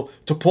people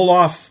to pull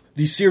off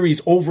these series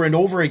over and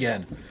over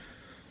again?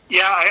 Yeah,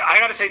 I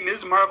got to say,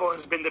 Ms. Marvel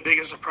has been the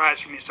biggest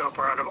surprise for me so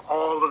far out of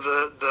all of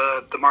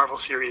the Marvel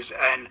series,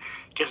 and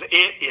because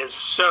it is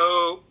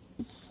so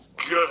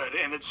good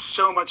and it's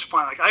so much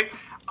fun. Like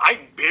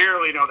I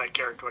barely know that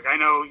character. Like I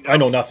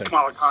know nothing.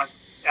 Kamala Khan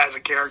as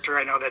a character.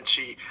 I know that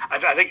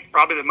I think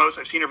probably the most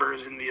I've seen of her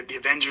is in the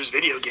Avengers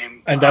video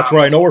game. And that's where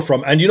I know her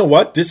from. And you know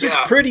what? This is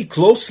pretty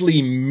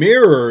closely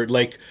mirrored.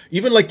 Like,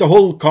 even like the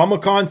whole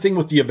Comic-Con thing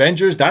with the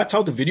Avengers, that's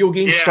how the video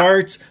game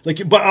starts.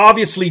 Like, but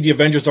obviously the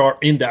Avengers are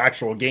in the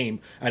actual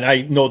game. And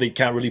I know they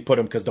can't really put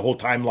them because the whole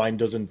timeline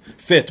doesn't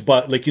fit.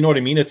 But, like, you know what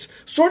I mean? It's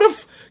sort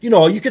of,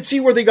 you could see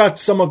where they got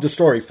some of the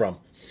story from.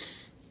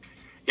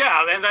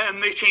 Yeah, and then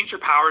they changed her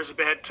powers a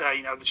bit,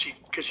 because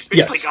she's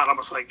basically got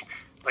almost like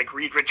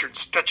Reed Richards'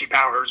 stretchy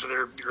powers with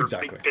her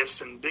big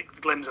fists and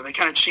big limbs, and they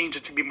kind of changed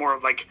it to be more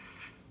of like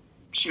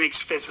she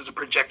makes fists as a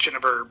projection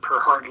of her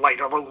hard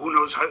light. Although who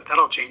knows how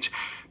that'll change?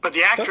 But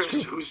the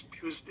actress who's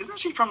isn't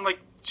she from like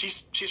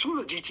she's from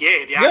the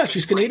GTA? The actress,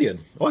 she's Canadian.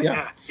 Oh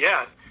yeah,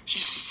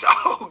 she's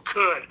so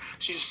good.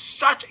 She's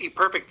such a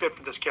perfect fit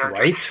for this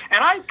character, right? And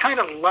I kind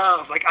of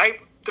love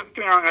don't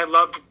get me wrong, I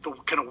loved the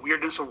kind of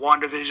weirdness of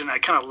WandaVision. I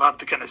kind of loved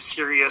the kind of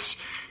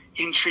serious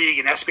intrigue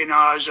and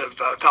espionage of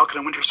Falcon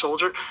and Winter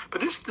Soldier.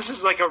 But this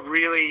is like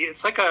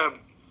it's like a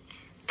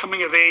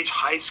coming of age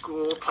high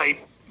school type,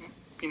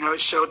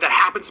 show that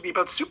happens to be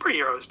about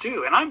superheroes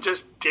too. And I'm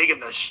just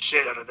digging the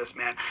shit out of this,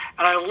 man.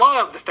 And I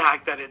love the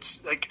fact that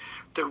it's like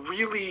they're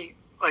really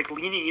like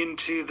leaning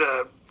into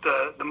the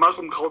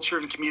Muslim culture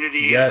and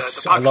community.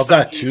 Yes, and I love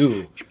that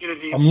too.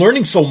 Community. I'm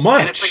learning so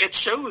much. And it's like it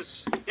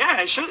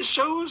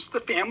shows the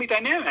family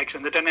dynamics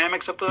and the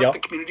dynamics of the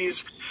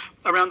communities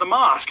around the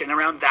mosque and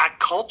around that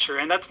culture.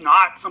 And that's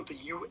not something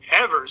you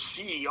ever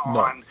see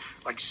on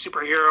like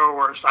superhero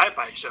or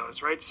sci-fi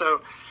shows, right?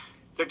 So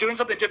they're doing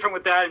something different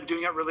with that and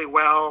doing it really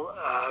well.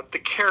 The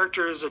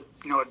characters are,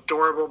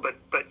 adorable, but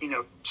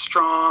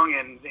strong,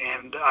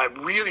 and I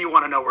really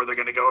want to know where they're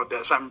going to go with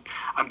this. I'm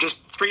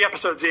just 3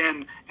 episodes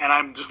in, and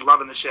I'm just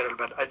loving the shit out of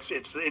it.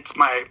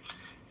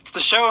 It's the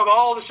show of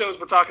all the shows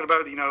we're talking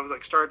about,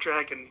 like Star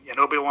Trek and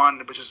Obi-Wan,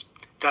 which is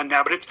done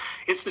now. But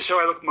it's the show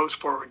I look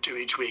most forward to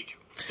each week.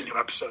 The new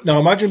episodes. Now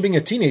imagine being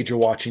a teenager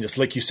watching this.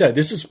 Like you said,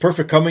 this is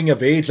perfect coming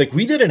of age. Like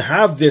we didn't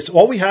have this.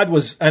 All we had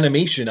was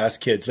animation as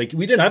kids. Like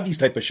we didn't have these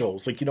type of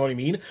shows. Like, you know what I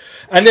mean?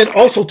 And then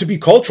also to be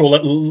cultural,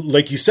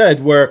 like you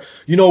said, where,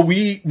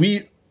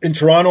 we in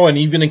Toronto and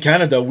even in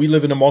Canada, we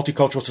live in a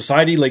multicultural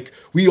society. Like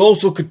we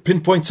also could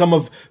pinpoint some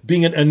of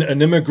being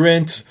an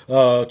immigrant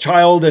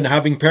child and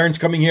having parents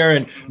coming here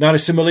and not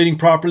assimilating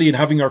properly and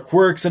having our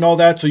quirks and all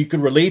that. So you could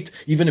relate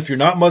even if you're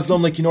not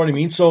Muslim, like, you know what I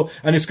mean? So,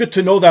 and it's good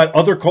to know that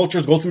other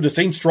cultures go through the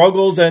same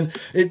struggles and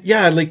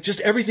like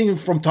just everything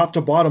from top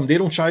to bottom. They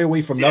don't shy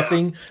away from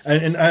nothing.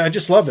 And I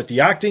just love it.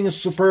 The acting is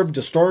superb.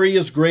 The story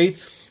is great.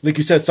 Like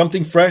you said,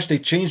 something fresh. They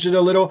changed it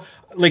a little.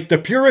 Like the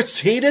purists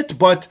hate it,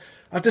 but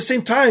at the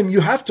same time, you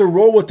have to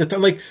roll with the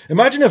time. Like,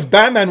 imagine if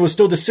Batman was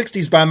still the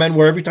 60s Batman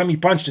where every time he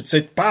punched it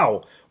said,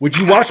 pow. Would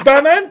you watch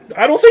Batman?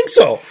 I don't think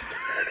so.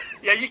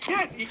 Yeah, you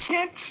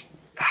can't.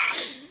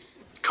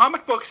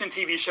 Comic books and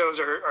TV shows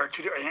are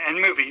two,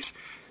 and movies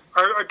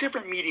are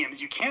different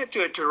mediums. You can't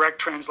do a direct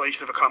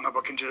translation of a comic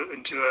book into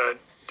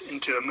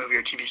a movie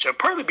or TV show.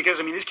 Partly because,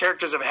 these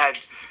characters have had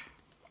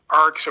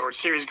arcs or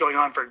series going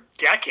on for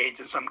decades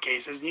in some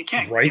cases, and you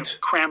can't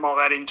cram all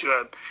that into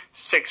a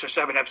 6 or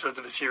 7 episodes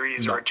of a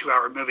series or a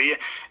 2-hour movie.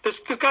 There's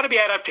got to be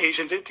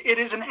adaptations. It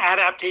is an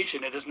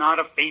adaptation. It is not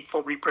a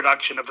faithful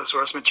reproduction of the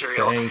source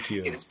material. Thank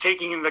you. It is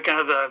taking the kind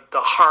of the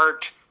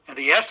heart and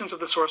the essence of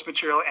the source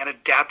material and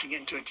adapting it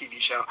into a TV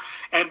show.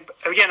 And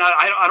again,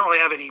 I don't really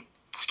have any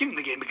skin in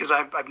the game because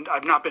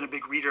I've not been a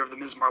big reader of the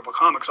Ms. Marvel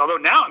comics, although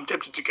now I'm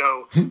tempted to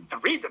go and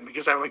read them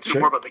because I like to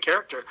know more about the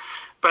character.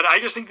 But I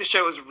just think the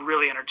show is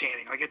really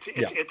entertaining. Like it's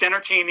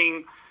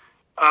entertaining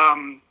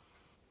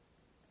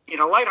in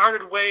a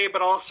lighthearted way,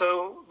 but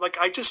also like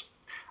I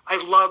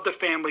love the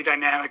family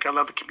dynamic. I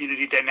love the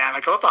community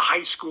dynamic. I love the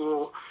high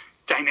school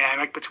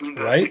dynamic between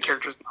the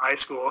characters in high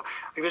school.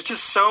 Like there's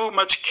just so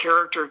much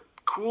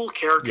cool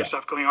character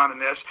stuff going on in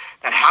this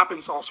that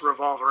happens to also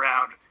revolve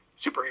around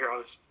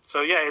superheroes.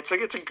 So yeah, it's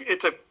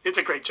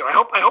a great show. I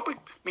hope it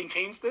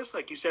maintains this.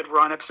 Like you said,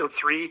 we're on episode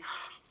 3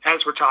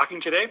 as we're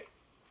talking today.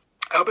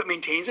 I hope it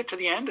maintains it to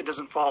the end. It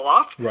doesn't fall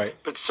off. Right.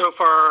 But so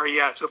far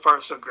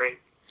so great.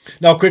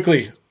 Now,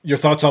 quickly, your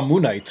thoughts on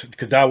Moon Knight,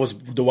 because that was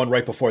the one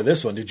right before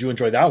this one. Did you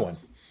enjoy that one?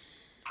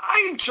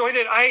 I enjoyed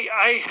it.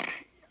 I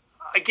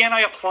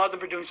applaud them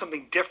for doing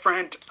something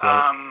different.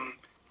 Right.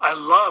 I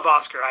love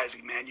Oscar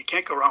Isaac, man. You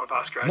can't go wrong with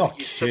Oscar Isaac.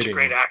 He's such a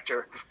great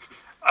actor.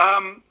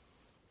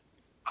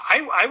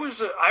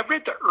 I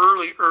read the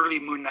early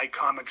Moon Knight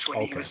comics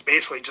when he was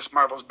basically just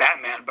Marvel's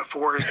Batman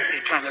before it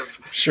kind of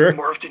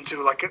morphed into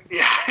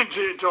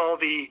into all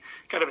the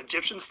kind of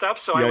Egyptian stuff.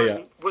 So I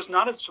was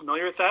not as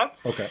familiar with that.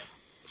 Okay.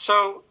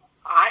 So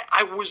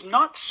I was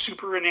not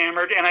super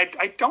enamored, and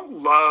I don't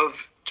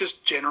love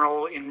just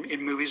general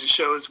in movies and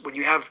shows when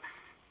you have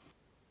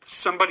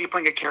somebody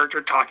playing a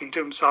character talking to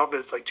himself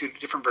as like two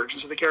different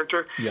versions of the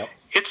character. Yep.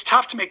 It's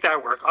tough to make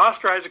that work.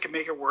 Oscar Isaac can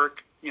make it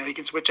work. He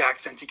can switch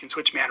accents. He can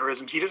switch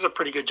mannerisms. He does a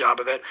pretty good job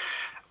of it.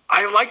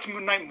 I liked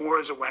Moon Knight more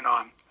as it went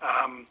on.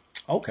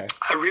 Okay.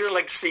 I really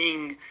liked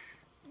seeing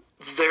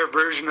their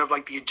version of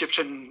like the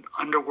Egyptian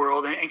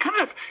underworld and kind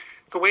of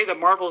the way that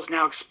Marvel has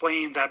now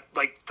explained that,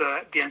 like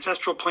the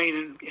ancestral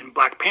plane in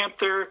Black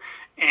Panther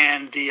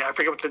and I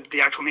forget what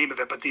the actual name of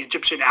it, but the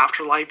Egyptian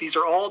afterlife. These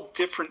are all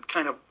different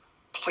kind of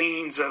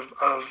planes of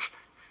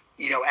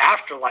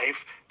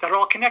afterlife that are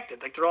all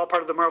connected. Like they're all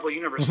part of the Marvel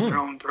universe in their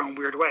own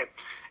weird way.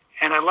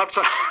 And I loved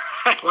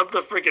the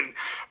freaking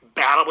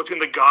battle between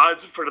the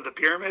gods in front of the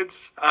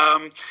pyramids.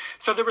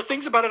 So there were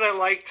things about it I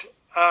liked.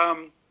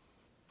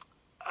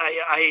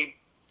 I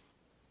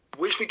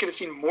wish we could have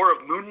seen more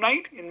of Moon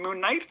Knight in Moon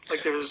Knight.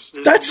 Like there's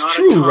that's not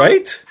true, a ton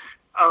right?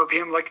 Of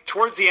him. Like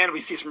towards the end, we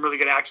see some really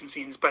good action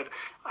scenes, but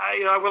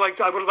I would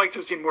have liked to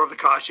have seen more of the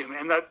costume.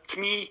 And that, to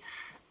me,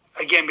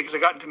 again, because I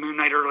got into Moon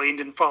Knight early and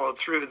didn't follow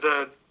through,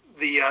 the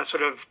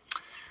sort of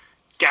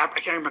I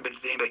can't remember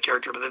the name of the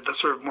character, but the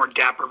sort of more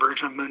dapper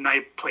version of Moon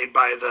Knight played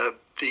by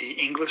the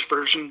English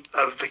version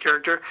of the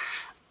character.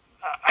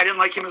 I didn't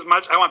like him as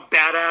much. I want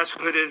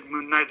badass hooded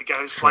Moon Knight, the guy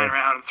who's flying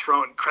around and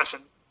throwing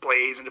crescent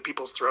blades into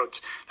people's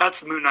throats.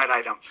 That's the Moon Knight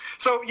item.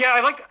 So yeah,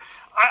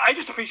 I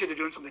just appreciate they're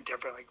doing something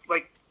different.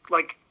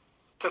 Like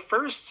the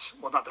first,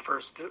 well, not the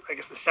first, I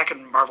guess the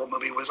second Marvel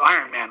movie was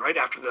Iron Man, right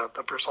after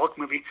the first Hulk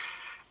movie.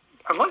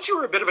 Unless you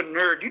were a bit of a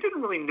nerd, you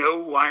didn't really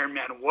know who Iron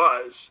Man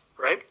was,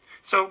 right?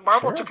 So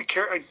Marvel took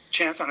a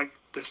chance on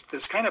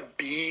this kind of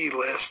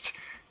B-list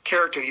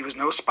character. He was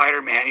no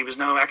Spider-Man, he was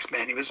no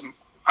X-Men, he was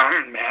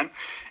Iron Man,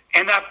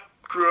 and that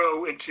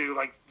grew into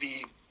like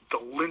the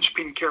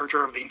linchpin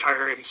character of the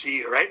entire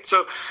MCU, right?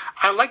 So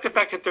I like the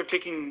fact that they're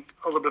taking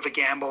a little bit of a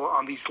gamble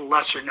on these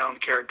lesser-known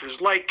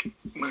characters like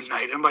Moon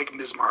Knight and like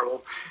Ms.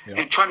 Marvel,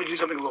 and trying to do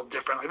something a little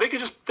different. Like they could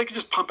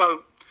just pump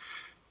out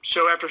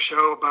show after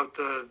show about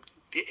the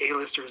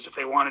A-listers if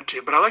they wanted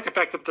to, but I like the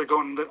fact that they're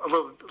going a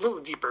little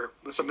deeper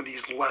with some of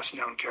these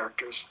less-known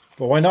characters.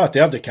 Well, why not? They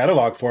have the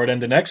catalog for it,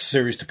 and the next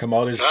series to come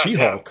out is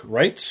She-Hulk,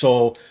 right?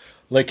 So,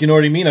 like, you know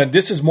what I mean? And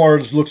this is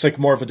looks like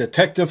more of a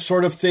detective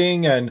sort of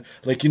thing, and,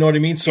 like, you know what I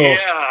mean? So,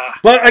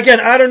 but again,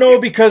 I don't know,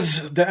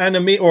 because the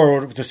anime,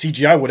 or the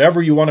CGI, whatever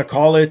you want to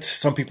call it,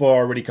 some people are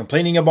already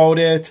complaining about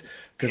it,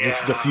 because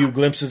it's the few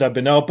glimpses that have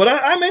been out. But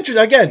I'm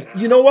interested. Again,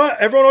 you know what?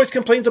 Everyone always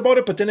complains about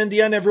it, but then in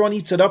the end, everyone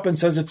eats it up and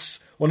says it's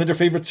one of their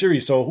favorite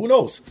series. So who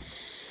knows?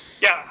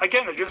 Yeah,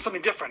 again, they're doing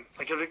something different.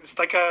 Like it's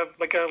like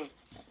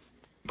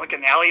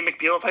an Ally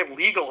McBeal type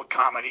legal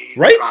comedy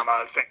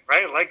drama thing,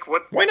 right? Like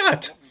what? Why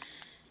not?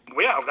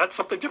 Yeah, that's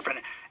something different.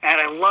 And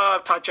I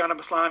love Tatiana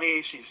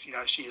Maslany. She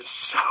is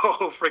so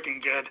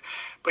freaking good.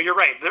 But you're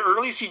right. The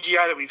early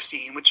CGI that we've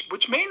seen,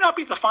 which may not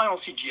be the final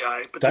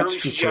CGI, but the early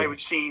CGI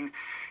we've seen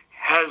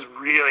has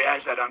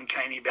that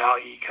uncanny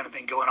valley kind of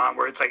thing going on,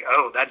 where it's like,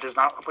 oh, that does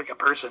not look like a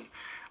person.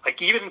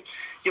 Like even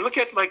you look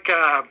at like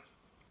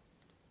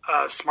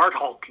Smart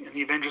Hulk in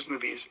the Avengers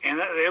movies, and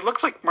it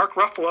looks like Mark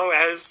Ruffalo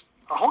as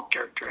a Hulk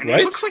character, and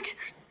it looks like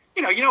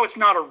it's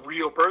not a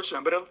real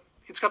person, but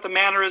it's got the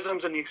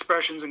mannerisms and the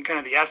expressions and kind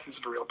of the essence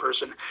of a real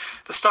person.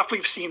 The stuff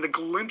we've seen, the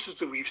glimpses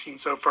that we've seen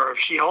so far of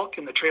She-Hulk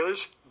in the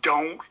trailers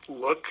don't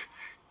look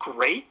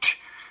great,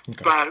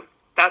 but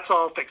that's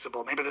all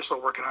fixable. Maybe they're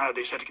still working on it.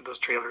 They said to get those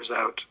trailers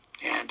out.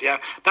 And yeah,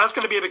 that's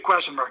going to be a big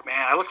question mark,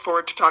 man. I look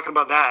forward to talking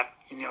about that,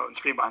 in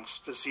 3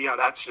 months to see how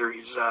that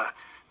series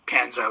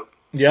pans out.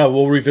 Yeah,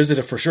 we'll revisit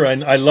it for sure.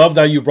 And I love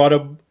that you brought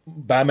up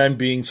Batman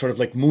being sort of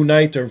like Moon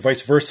Knight or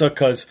vice versa,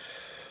 because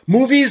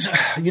movies,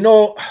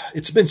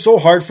 it's been so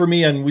hard for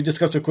me, and we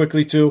discussed it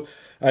quickly too.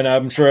 And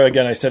I'm sure,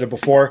 again, I said it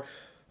before.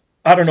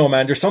 I don't know,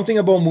 man. There's something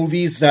about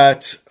movies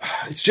that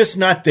it's just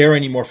not there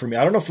anymore for me.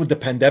 I don't know if the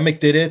pandemic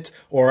did it,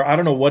 or I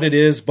don't know what it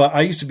is, but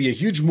I used to be a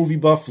huge movie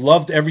buff,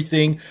 loved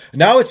everything.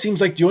 Now it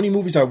seems like the only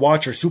movies I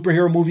watch are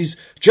superhero movies,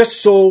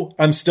 just so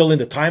I'm still in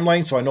the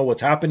timeline, so I know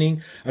what's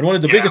happening. And one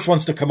of the biggest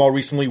ones to come out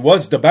recently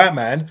was The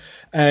Batman.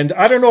 And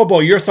I don't know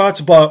about your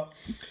thoughts, but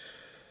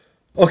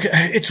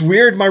okay, it's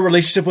weird, my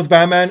relationship with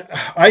Batman.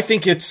 I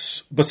think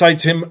it's,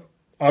 besides him,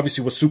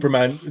 obviously with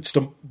Superman, it's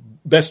the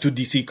best two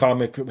DC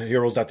comic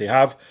heroes that they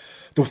have.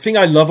 The thing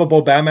I love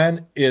about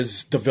Batman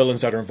is the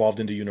villains that are involved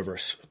in the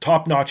universe.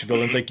 Top-notch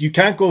villains. Like, you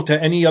can't go to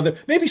any other...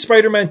 Maybe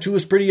Spider-Man 2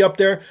 is pretty up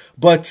there,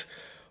 but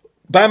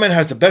Batman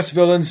has the best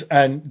villains,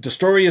 and the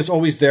story is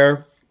always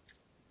there.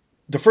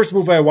 The first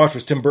movie I watched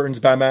was Tim Burton's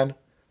Batman.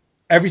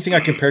 Everything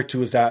I compared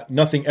to is that.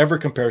 Nothing ever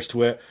compares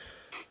to it.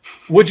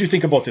 What do you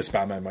think about this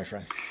Batman, my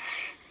friend?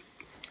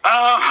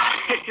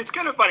 It's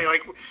kind of funny.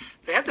 Like,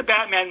 they have the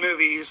Batman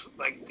movies,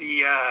 like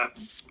the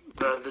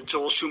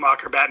Joel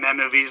Schumacher Batman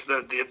movies,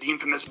 the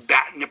infamous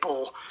Bat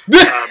Nipple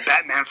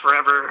Batman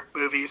Forever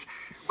movies,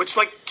 which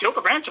like killed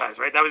the franchise,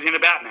 right? That was the end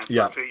of Batman for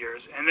a few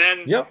years. And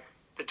then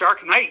the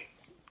Dark Knight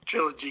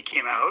trilogy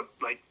came out,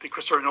 like the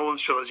Christopher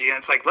Nolan's trilogy, and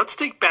it's like, let's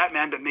take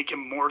Batman but make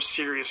him more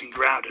serious and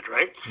grounded,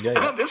 right? Yeah, and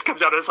then this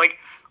comes out, and it's like,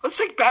 let's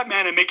take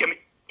Batman and make him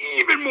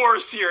even more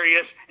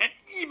serious and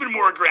even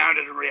more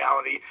grounded in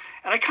reality.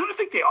 And I kind of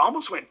think they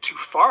almost went too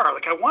far.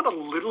 Like, I want a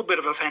little bit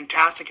of a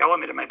fantastic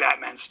element in my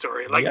Batman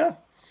story. Like,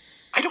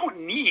 I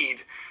don't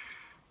need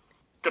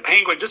the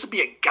Penguin just to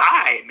be a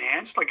guy, man.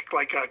 Just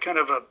like a kind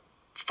of a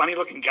funny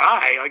looking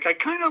guy. Like, I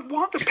kind of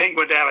want the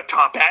Penguin to have a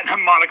top hat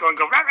and a monocle and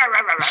go rah, rah, rah,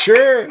 rah, rah.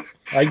 Sure,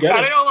 I get it.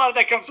 I know a lot of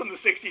that comes from the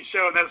 60s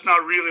show, and that's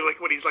not really like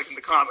what he's like in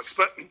the comics.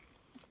 But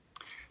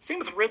same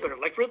with Riddler.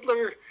 Like,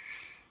 Riddler,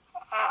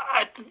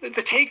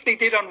 the take they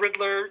did on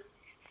Riddler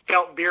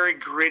felt very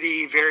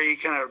gritty, very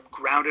kind of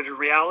grounded in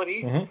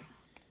reality. Mm-hmm.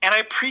 And I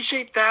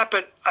appreciate that,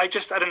 but I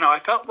don't know. I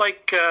felt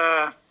like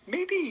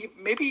maybe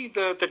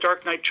the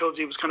Dark Knight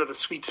trilogy was kind of the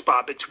sweet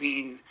spot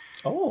between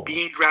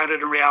being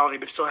grounded in reality,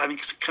 but still having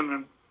kind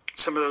of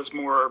some of those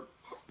more,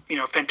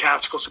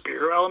 fantastical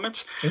superhero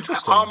elements.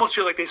 I almost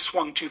feel like they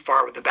swung too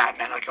far with the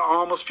Batman. Like, I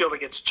almost feel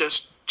like it's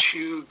just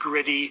too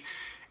gritty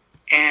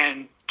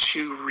and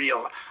too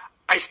real.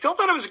 I still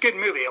thought it was a good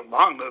movie, a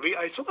long movie.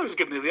 I still thought it was a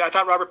good movie. I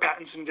thought Robert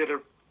Pattinson did a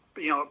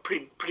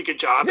pretty good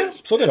job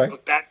as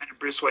both Batman and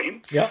Bruce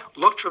Wayne. Yeah.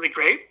 Looked really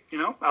great.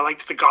 I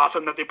liked the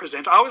Gotham that they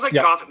present. I always like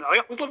Gotham. I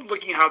always love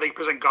looking at how they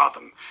present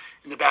Gotham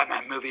in the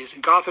Batman movies.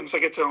 And Gotham's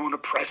like its own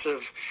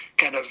oppressive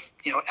kind of,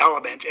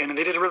 element. And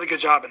they did a really good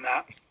job in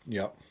that.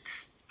 Yeah.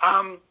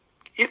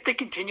 If they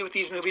continue with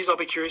these movies, I'll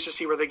be curious to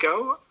see where they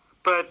go.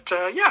 But,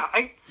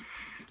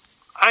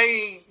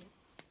 I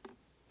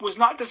was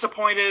not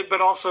disappointed,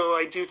 but also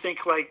I do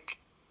think, like,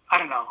 I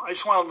don't know. I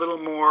just want a little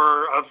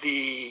more of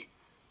the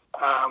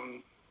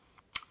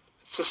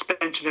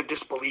suspension of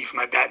disbelief in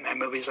my Batman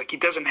movies. Like, he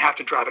doesn't have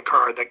to drive a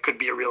car that could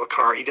be a real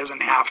car. He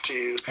doesn't have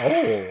to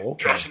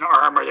dress in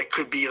armor that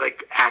could be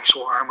like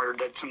actual armor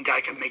that some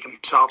guy can make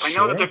himself. I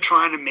know that they're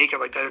trying to make it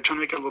like that. They're trying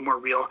to make it a little more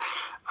real.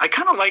 I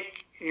kind of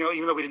like,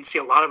 even though we didn't see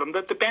a lot of them,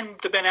 the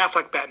Ben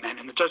Affleck Batman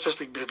in the Justice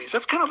League movies.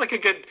 That's kind of like a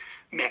good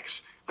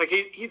mix. Like,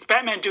 he's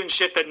Batman doing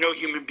shit that no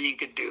human being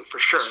could do, for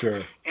sure.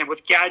 And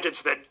with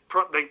gadgets that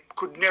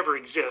could never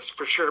exist,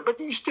 for sure.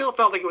 But you still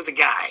felt like it was a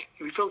guy.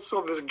 You felt still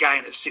it was a guy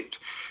in a suit.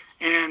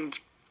 And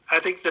I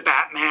think the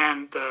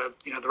Batman,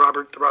 the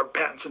Robert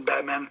Pattinson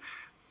Batman,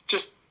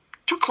 just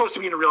too close to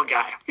being a real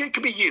guy. It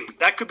could be you.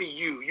 That could be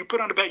you. You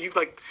put on a bat. You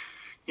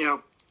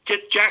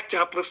get jacked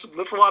up,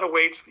 lift a lot of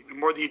weights,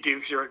 more than you do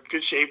because you're in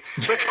good shape.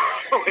 Lift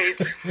a lot of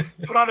weights,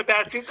 put on a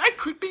bat suit. That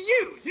could be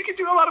you. You can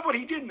do a lot of what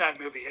he did in that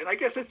movie. And I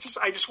guess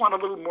I just want a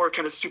little more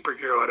kind of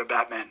superhero out of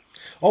Batman.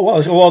 Oh,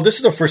 well, this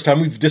is the first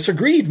time we've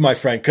disagreed, my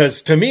friend,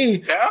 because to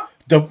me,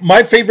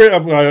 my favorite,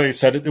 I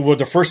said it were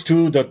the first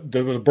two,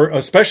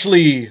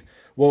 especially,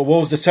 what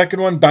was the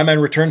second one? Batman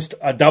Returns.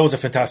 That was a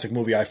fantastic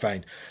movie, I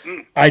find.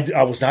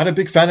 I was not a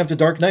big fan of The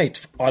Dark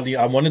Knight. Oddly,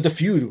 I wanted the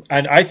few.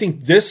 And I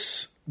think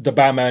the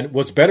Batman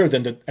was better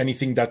than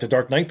anything that The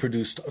Dark Knight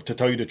produced, to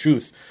tell you the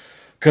truth.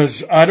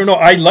 Because, I don't know,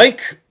 I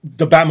like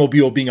the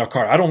Batmobile being a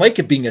car. I don't like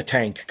it being a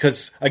tank.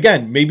 Because,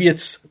 again, maybe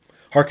it's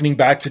harkening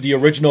back to the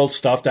original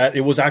stuff that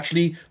it was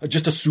actually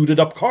just a suited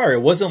up car.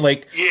 It wasn't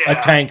like a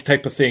tank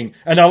type of thing.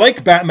 And I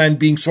like Batman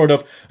being sort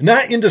of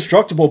not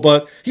indestructible,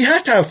 but he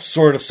has to have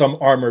sort of some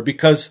armor,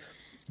 because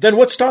then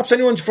what stops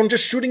anyone from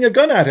just shooting a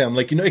gun at him?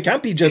 Like, it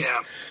can't be just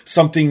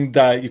something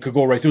that you could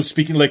go right through.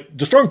 Speaking like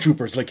the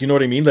Stormtroopers, like, you know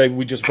what I mean? Like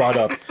we just brought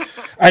up.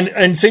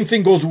 And same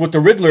thing goes with the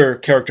Riddler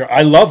character.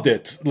 I loved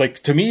it. Like,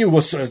 to me, it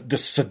was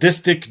this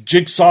sadistic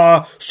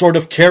Jigsaw sort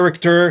of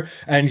character,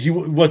 and he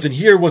wasn't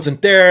here,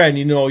 wasn't there, and,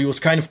 he was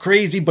kind of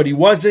crazy, but he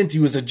wasn't. He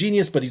was a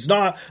genius, but he's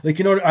not.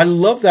 Like, I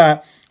love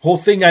that whole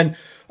thing. And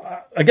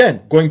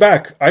again, going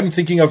back, I'm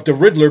thinking of the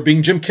Riddler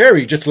being Jim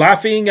Carrey, just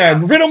laughing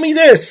and riddle me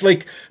this.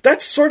 Like,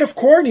 that's sort of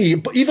corny,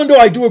 but even though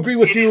I do agree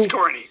with you. It is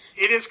corny.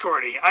 It is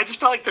corny. I just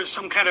felt like there's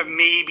some kind of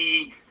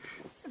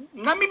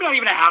not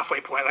even a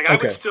halfway point. Like, I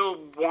would still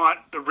want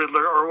the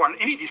Riddler or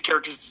want any of these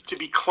characters to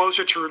be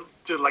closer to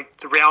like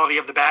the reality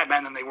of the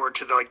Batman than they were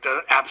to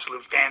the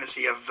absolute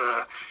fantasy of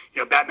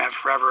Batman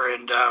Forever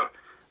and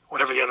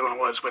whatever the other one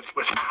was with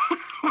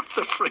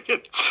the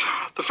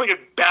friggin'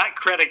 Bat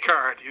credit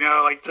card.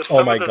 Like just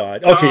some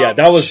God. Okay, yeah,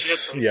 that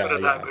was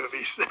that movie.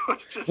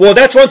 Was just well,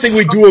 that's one thing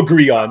we do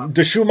agree on.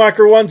 The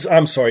Schumacher ones.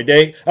 I'm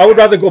sorry, I would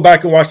rather go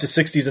back and watch the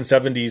 60s and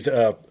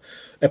 70s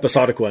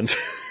episodic ones.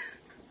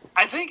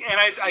 I think, and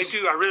I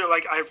do. I really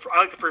like. I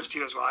like the first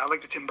two as well. I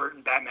like the Tim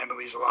Burton Batman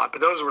movies a lot, but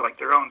those were like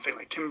their own thing.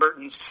 Like Tim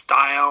Burton's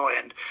style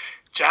and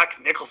Jack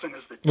Nicholson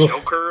as the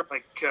Joker.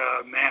 Like,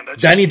 man,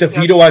 that's Danny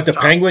DeVito as the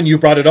Penguin. You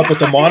brought it up with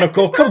the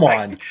monocle. Come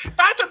on,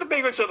 that's what the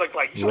Penguin should look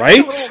like. He's right?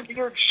 Like a little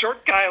weird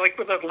short guy, like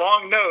with a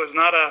long nose,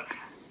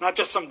 not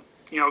just some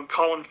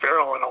Colin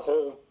Farrell and a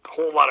whole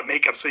lot of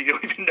makeup, so you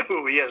don't even know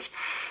who he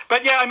is.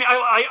 But yeah, I mean,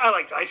 I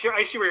liked it. I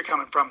see where you're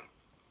coming from.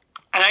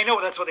 And I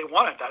know that's what they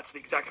wanted. That's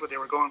exactly what they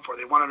were going for.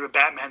 They wanted a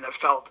Batman that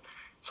felt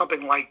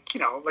something like,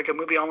 like a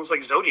movie almost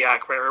like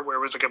Zodiac, where it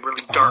was like a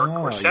really dark,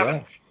 or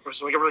Seven, It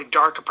was like a really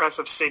dark,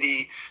 oppressive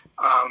city,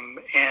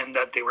 and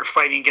that they were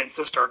fighting against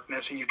this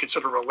darkness, and you could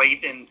sort of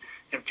relate and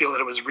feel that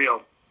it was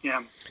real. Yeah.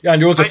 Yeah,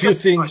 and there was a few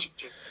things.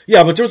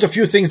 Yeah, but there was a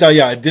few things that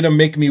it didn't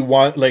make me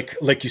want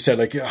like you said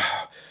like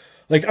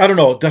I don't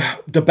know,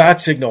 the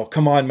bat signal.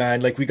 Come on,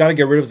 man. Like, we got to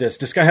get rid of this.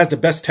 This guy has the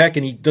best tech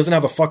and he doesn't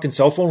have a fucking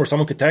cell phone where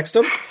someone could text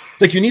him.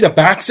 Like, you need a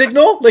bat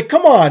signal? Like,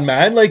 come on,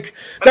 man. Like,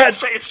 but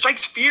it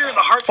strikes fear in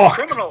the hearts of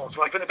criminals.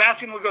 Like, when the bat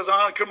signal goes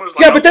on, the criminals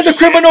like, but then the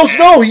criminals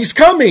know he's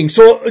coming.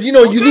 So, you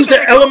lose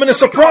the element of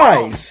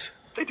surprise.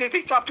 They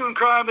stop doing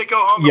crime. They go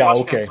home and watch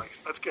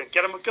Netflix. That's good.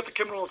 Get the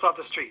criminals off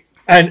the street.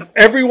 And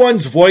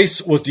everyone's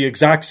voice was the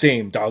exact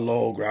same. That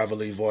low,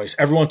 gravelly voice.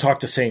 Everyone talked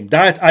the same.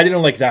 That I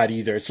didn't like that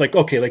either. It's like,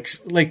 okay,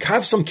 like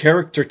have some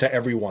character to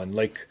everyone.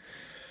 Like,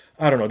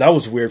 I don't know. That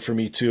was weird for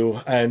me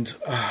too. And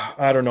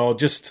I don't know.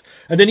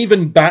 And then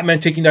even Batman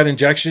taking that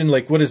injection.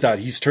 Like, what is that?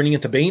 He's turning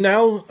into Bane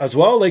now as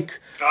well. Like,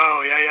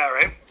 oh yeah,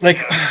 right.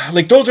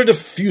 Like those are the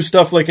few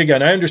stuff. Like,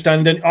 again, I understand.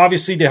 And then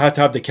obviously they had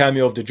to have the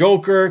cameo of the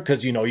Joker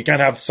because you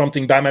can't have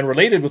something Batman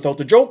related without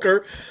the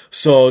Joker.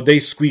 So they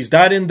squeezed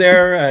that in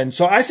there. And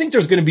so I think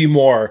there's going to be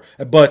more.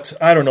 But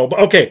I don't know. But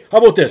okay, how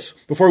about this?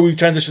 Before we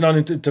transition on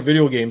into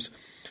video games,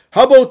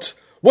 how about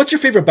what's your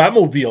favorite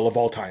Batmobile of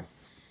all time?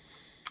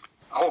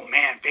 Oh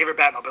man, favorite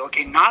Batmobile.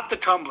 Okay, not the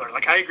Tumbler.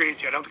 Like, I agree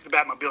with you. I don't think the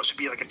Batmobile should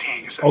be like a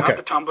tank. So not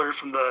the Tumbler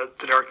from the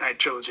Dark Knight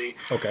trilogy.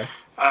 Okay.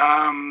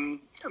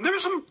 There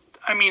was some.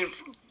 I mean,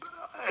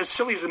 as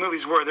silly as the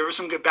movies were, there were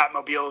some good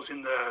Batmobiles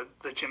in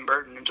the Tim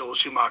Burton and Joel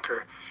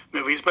Schumacher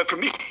movies. But for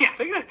me, I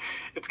think that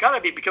it's got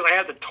to be, because I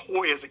had the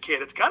toy as a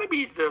kid, it's got to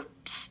be the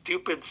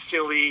stupid,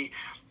 silly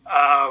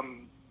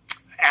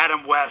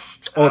Adam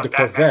West the Batman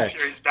Corvette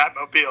series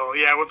Batmobile.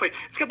 Yeah, with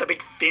it's got the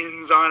big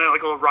fins on it,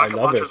 like little rocket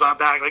launchers on the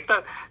back. Like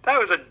that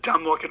was a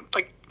dumb looking,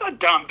 like not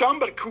dumb,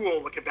 but a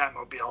cool looking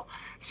Batmobile.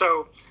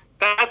 So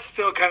that's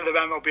still kind of the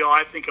Batmobile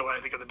I think of when I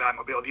think of the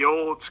Batmobile, the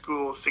old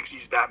school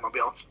 60s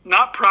Batmobile.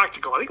 Not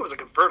practical. I think it was a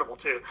convertible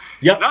too.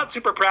 Yeah. Not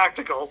super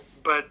practical,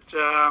 but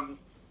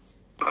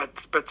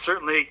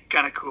certainly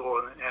kind of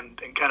cool and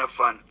kind of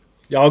fun.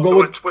 Yeah, I'll go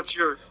with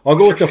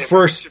the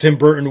first Tim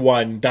Burton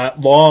one, that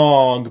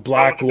long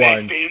black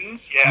one.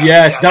 Fins?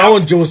 Yes, that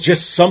one was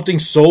just something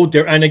so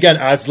different. And again,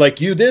 as like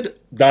you did,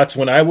 that's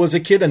when I was a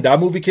kid and that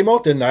movie came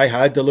out, and I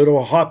had the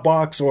little hot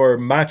box or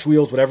match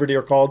wheels, whatever they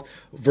are called,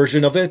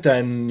 version of it.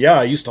 And yeah,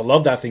 I used to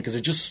love that thing because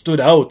it just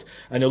stood out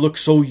and it looked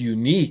so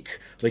unique.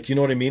 Like, you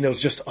know what I mean? It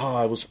was just, it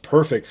was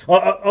perfect.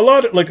 A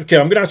lot of, okay,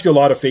 I'm going to ask you a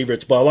lot of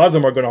favorites, but a lot of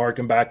them are going to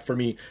harken back for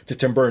me to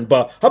Tim Burton.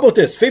 But how about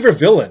this? Favorite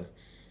villain?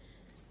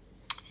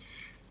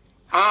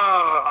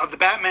 Of the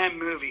Batman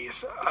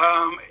movies,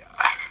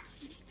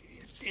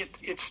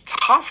 it's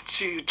tough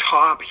to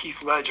top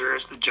Heath Ledger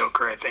as the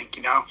Joker. I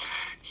think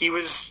he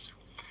was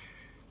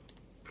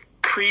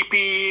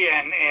creepy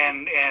and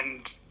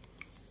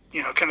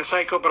kind of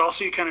psycho, but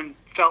also you kind of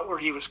felt where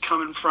he was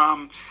coming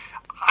from.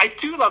 I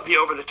do love the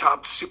over the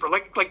top super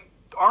like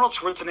Arnold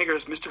Schwarzenegger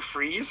as Mr.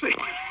 Freeze.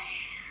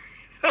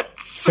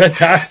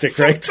 Fantastic,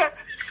 right?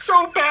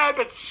 So bad,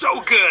 but so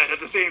good at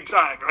the same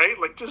time, right?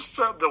 Like, just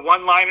the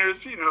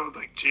one-liners,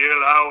 like chill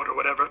out or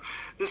whatever.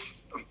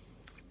 This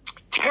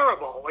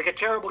terrible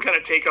kind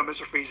of take on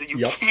Mr. Freeze that you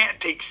can't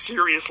take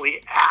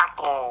seriously at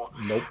all.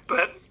 Nope.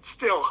 But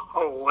still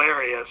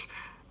hilarious.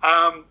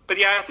 But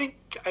yeah, I think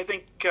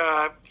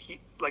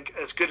he, like,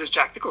 as good as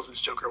Jack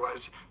Nicholson's Joker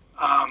was,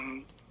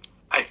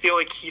 I feel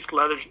like Heath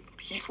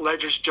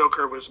Ledger's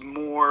Joker was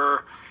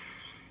more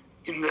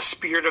in the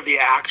spirit of the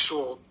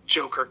actual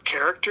Joker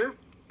character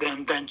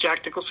than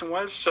Jack Nicholson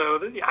was. So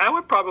I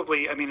would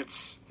probably,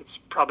 it's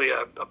probably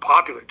a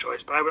popular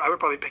choice, but I would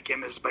probably pick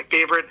him as my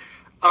favorite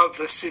of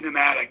the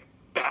cinematic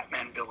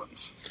Batman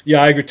villains.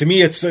 Yeah, I agree. To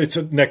me, it's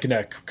a neck and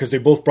neck because they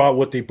both brought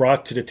what they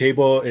brought to the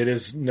table. It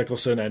is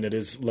Nicholson and it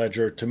is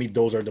Ledger. To me,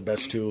 those are the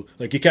best two.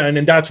 Like, you can,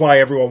 and that's why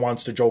everyone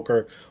wants the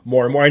Joker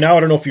more and more. And now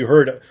I don't know if you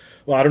heard.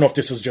 Well, I don't know if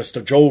this was just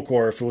a joke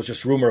or if it was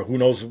just rumor. Who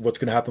knows what's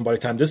going to happen by the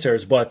time this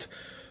airs? But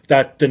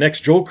that the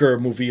next Joker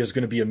movie is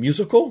going to be a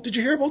musical. Did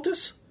you hear about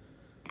this?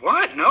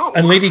 What? No.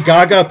 And Lady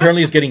Gaga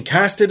apparently is getting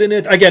casted in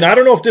it. Again, I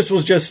don't know if this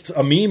was just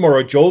a meme or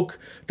a joke.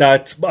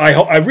 That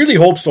I really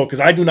hope so, because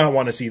I do not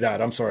want to see that.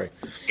 I'm sorry.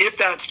 If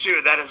that's true,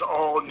 that is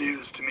all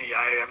news to me.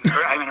 I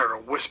haven't heard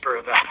a whisper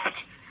of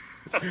that.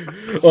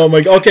 Oh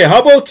my God. Okay,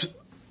 how about...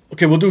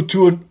 Okay, we'll do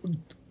two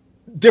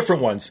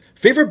different ones.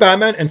 Favorite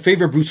Batman and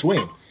favorite Bruce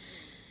Wayne.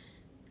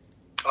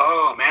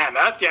 Oh, man.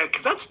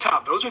 Because that's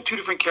tough. Those are two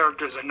different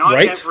characters, and not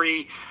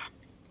every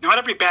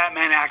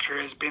Batman actor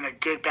has been a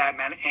good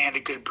Batman and a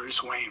good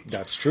Bruce Wayne.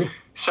 That's true.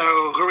 So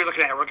who are we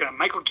looking at? We're looking at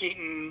Michael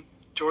Keaton,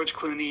 George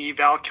Clooney,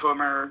 Val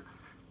Kilmer,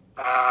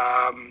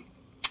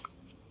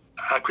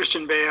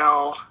 Christian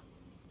Bale,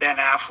 Ben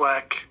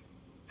Affleck,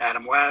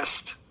 Adam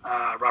West,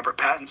 Robert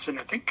Pattinson.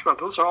 I think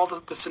those are all the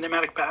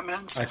cinematic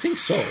Batmans. I think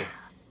so.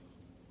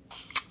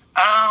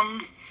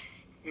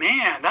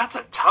 Man, that's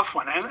a tough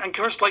one. And of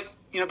course,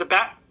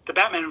 the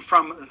Batman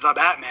from The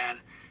Batman,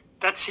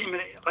 that's him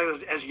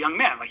as a young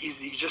man. Like, he's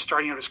just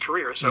starting out his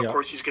career. So, of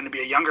course, he's going to be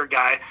a younger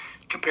guy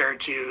compared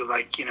to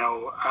like Ben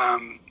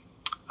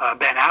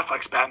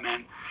Affleck's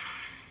Batman.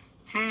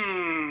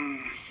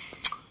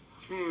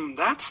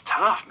 That's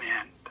tough,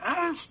 man.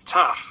 That is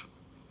tough.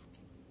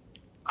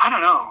 I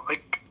don't know.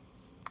 Like,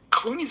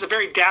 Clooney's a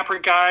very dapper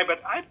guy,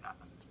 but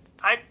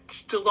I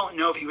still don't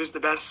know if he was the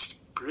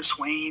best Bruce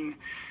Wayne.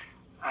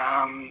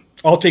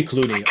 I'll take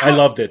Clooney. I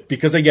loved it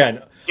because,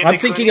 again, I'm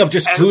thinking of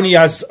just Clooney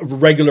as a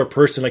regular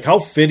person, like how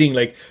fitting,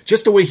 like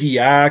just the way he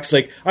acts.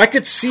 Like I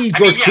could see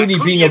George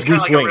Clooney being a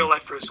Bruce Wayne. A real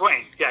life Bruce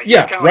Wayne. Yeah,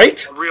 he's kind of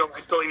right. Like a real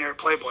life billionaire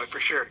playboy for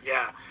sure.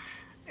 Yeah.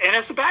 And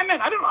as a Batman,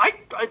 I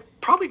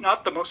probably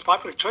not the most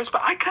popular choice,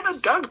 but I kind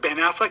of dug Ben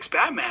Affleck's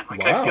Batman.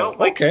 Like I felt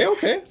like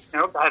okay.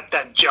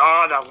 That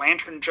jaw, that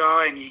lantern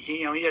jaw, and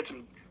he had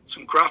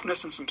some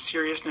gruffness and some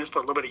seriousness, but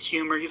a little bit of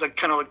humor. He's like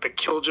kind of like the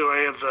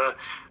killjoy of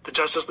the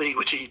Justice League,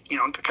 which he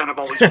kind of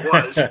always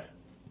was.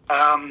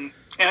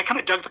 And I kind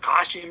of dug the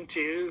costume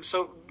too.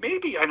 So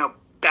maybe, I know,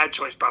 bad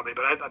choice probably,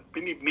 but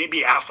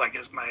maybe Affleck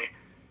is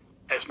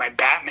my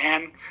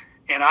Batman.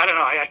 And I don't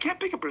know. I can't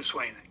pick a Bruce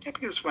Wayne.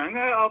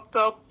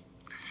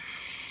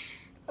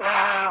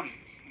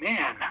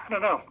 Man, I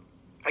don't know.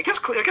 I guess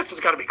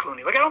it's got to be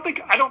Clooney. Like I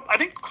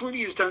think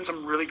Clooney has done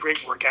some really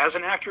great work as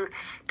an actor,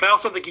 but I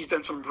also think he's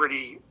done some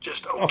really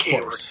just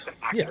okay work as an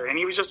actor, and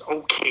he was just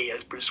okay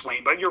as Bruce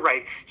Wayne. But you're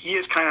right, he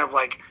is kind of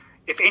like,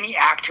 if any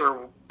actor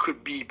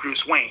could be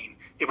Bruce Wayne,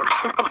 it would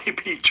probably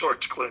be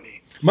George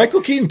Clooney.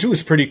 Michael Keaton too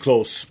is pretty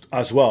close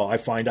as well, I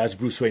find, as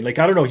Bruce Wayne. Like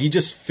I don't know, he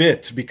just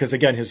fit because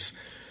again his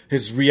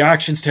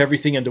reactions to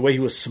everything and the way he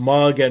was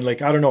smug and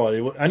like I don't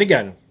know, and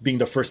again being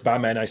the first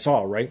Batman I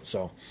saw, right?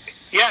 So.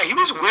 Yeah, he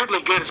was weirdly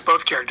good as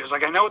both characters.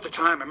 Like I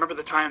remember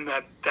the time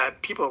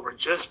that people were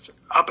just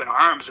up in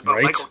arms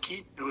about Michael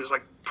Keaton, who was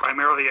like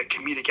primarily a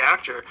comedic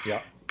actor,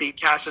 being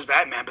cast as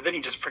Batman, but then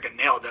he just freaking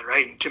nailed it,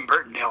 right? And Tim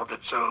Burton nailed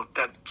it, so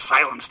that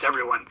silenced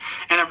everyone.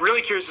 And I'm really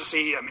curious to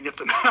see, I mean, if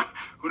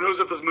who knows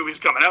if this movie's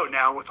coming out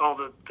now with all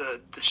the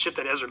shit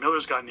that Ezra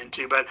Miller's gotten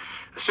into, but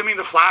assuming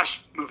the Flash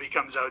movie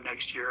comes out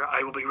next year,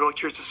 I will be really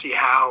curious to see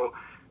how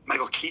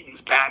Michael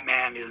Keaton's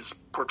Batman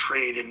is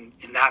portrayed in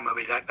that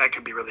movie. That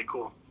could be really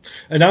cool.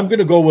 And I'm going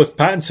to go with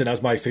Pattinson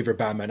as my favorite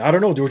Batman. I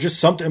don't know. There was just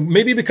something,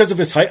 maybe because of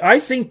his height. I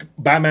think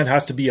Batman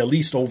has to be at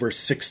least over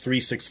 6'3",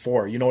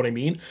 6'4". You know what I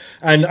mean?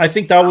 And I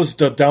think that was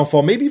the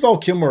downfall. Maybe Val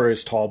Kilmer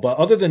is tall, but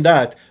other than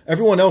that,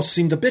 everyone else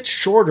seemed a bit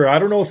shorter. I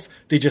don't know if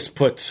they just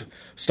put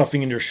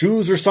stuffing in their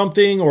shoes or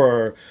something,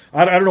 or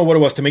I don't know what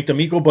it was to make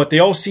them equal, but they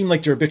all seem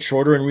like they're a bit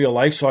shorter in real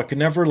life. So I could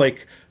never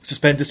like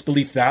suspend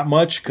disbelief that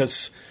much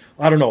because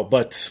I don't know.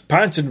 But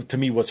Pattinson to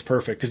me was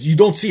perfect because you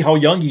don't see how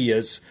young he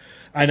is.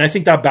 And I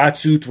think that bat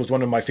suit was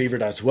one of my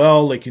favorite as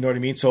well. Like, you know what I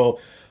mean? So,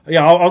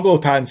 yeah, I'll go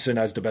with Pattinson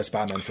as the best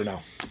Batman for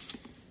now.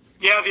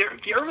 Yeah,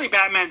 the early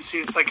Batman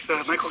suits, like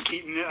the Michael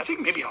Keaton, I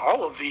think maybe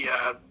all of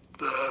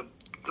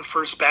the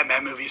first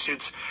Batman movie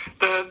suits,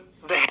 the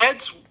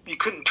heads, you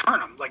couldn't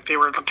turn them. Like, they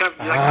were kind of,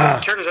 like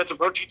the characters had to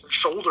rotate their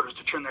shoulders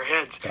to turn their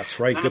heads. That's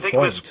right, and I think it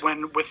was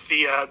when, with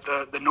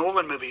the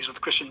Nolan movies with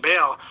Christian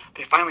Bale,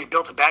 they finally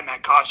built a Batman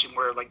costume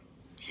where, like,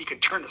 he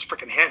could turn his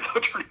freaking head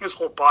without turning his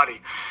whole body.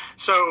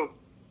 So,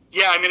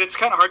 yeah, I mean, it's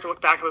kind of hard to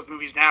look back at those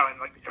movies now, and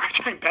like every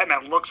time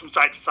Batman looks from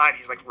side to side,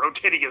 he's like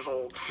rotating his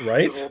whole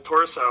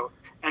torso.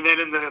 And then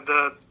in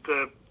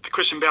the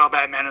Christian Bale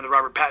Batman and the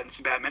Robert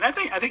Pattinson Batman, I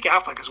think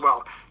Affleck as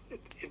well.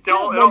 It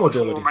all looks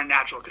a little more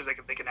natural because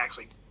they can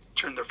actually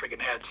turn their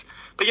freaking heads.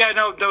 But yeah,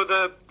 no,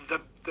 the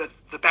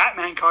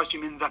Batman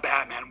costume in the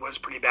Batman was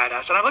pretty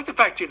badass, and I like the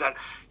fact too that,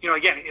 you know,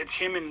 again, it's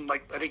him in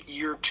like I think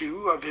year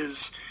 2 of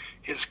his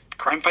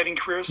crime fighting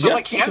career. So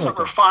like he hasn't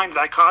refined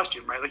that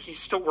costume, right? Like he's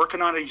still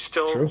working on it. He's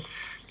still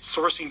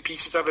sourcing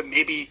pieces of it.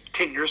 Maybe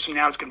 10 years from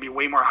now it's going to be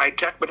way more high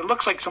tech, but it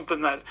looks like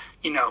something that,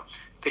 you know,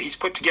 that he's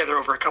put together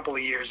over a couple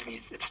of years, and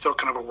it's still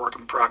kind of a work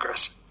in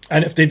progress.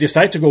 And if they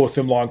decide to go with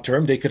him long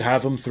term, they could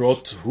have him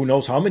throughout who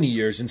knows how many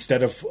years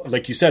instead of,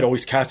 like you said,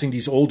 always casting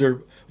these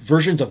older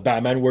versions of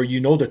Batman where you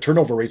know the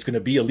turnover rate's going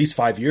to be at least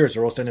 5 years,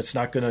 or else then it's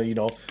not going to, you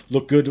know,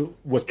 look good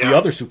with the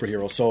other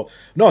superheroes. So,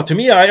 no, to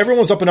me,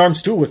 everyone's up in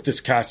arms too with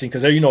this casting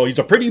because, you know, he's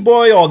a pretty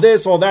boy, all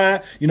this, all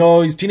that. You know,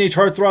 he's teenage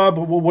heartthrob.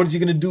 What is he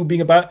going to do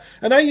being a Bat?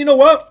 And you know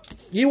what?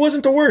 He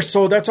wasn't the worst,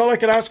 so that's all I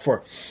could ask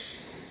for.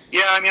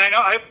 Yeah, I mean,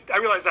 I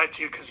realize that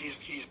too because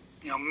he's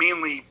you know,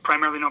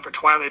 primarily known for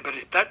Twilight, but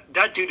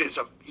that dude he's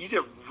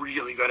a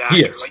really good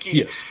actor.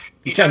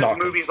 He does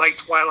movies like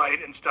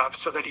Twilight and stuff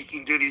so that he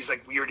can do these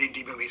like weird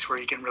indie movies where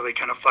he can really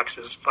kind of flex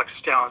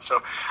his talent. So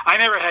I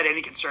never had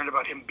any concern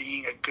about him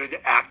being a good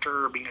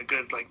actor or being a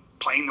good, like,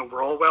 playing the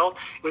role well.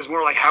 It was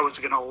more like, how is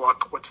it going to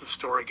look? What's the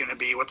story going to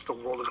be? What's the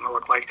world going to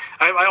look like?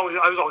 I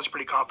was always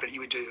pretty confident he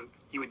would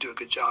do a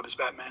good job as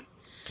Batman.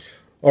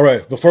 All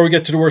right, before we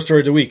get to the worst story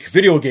of the week,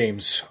 video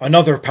games,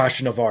 another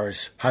passion of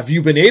ours. Have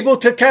you been able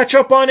to catch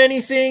up on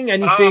anything? Oh,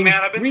 man,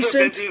 I've been so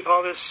busy with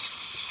all this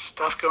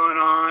stuff going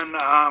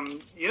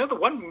on. You know, the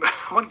one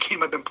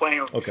game I've been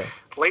playing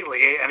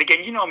lately, and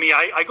again, you know me,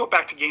 I go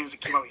back to games that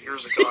came out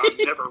years ago.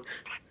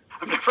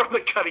 I'm never on the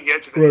cutting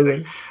edge of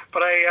anything. Right.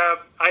 But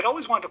I'd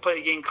always wanted to play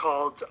a game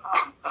called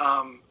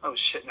oh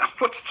shit, now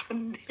what's the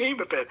name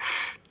of it?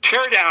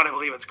 Teardown, I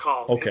believe it's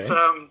called. Okay. It's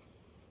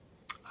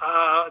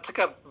like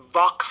a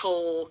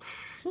voxel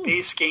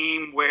based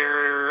game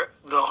where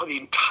the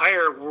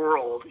entire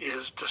world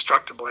is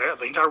destructible.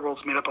 The entire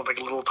world's made up of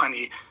like little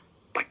tiny,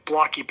 like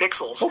blocky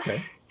pixels.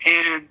 Okay.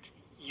 And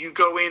you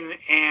go in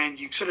and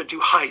you sort of do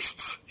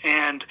heists,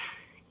 and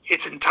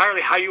it's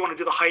entirely how you want to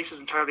do the heist is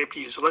entirely up to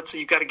you. So let's say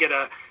you got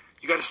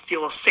to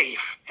steal a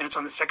safe, and it's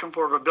on the second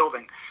floor of a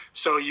building.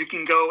 So you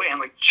can go and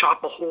like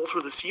chop a hole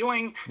through the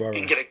ceiling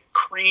and get a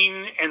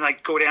crane and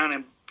like go down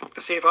and pick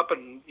the safe up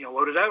and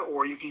load it out,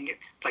 or you can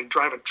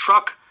drive a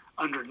truck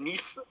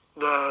underneath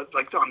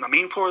on the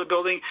main floor of the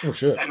building,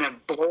 and then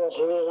blow a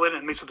hole in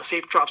it, and so the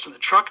safe drops in the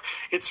truck.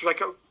 It's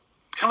like a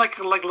kind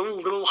of like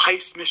little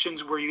heist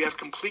missions where you have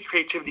complete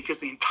creativity because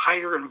the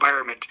entire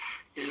environment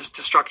is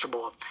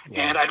destructible.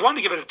 Yeah. And I'd wanted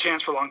to give it a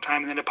chance for a long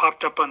time, and then it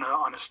popped up on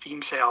a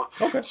Steam sale.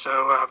 Okay. So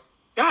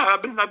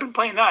I've been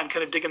playing that and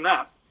kind of digging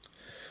that.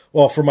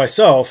 Well, for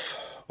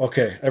myself,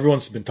 okay,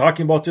 everyone's been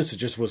talking about this. It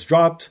just was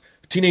dropped.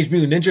 Teenage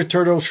Mutant Ninja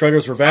Turtles,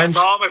 Shredder's Revenge. That's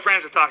all my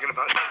friends are talking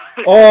about.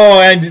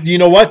 Oh, and you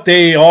know what?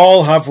 They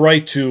all have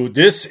right to.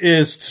 This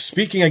is,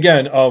 speaking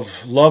again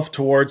of love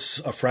towards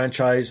a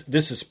franchise,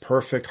 this is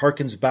perfect.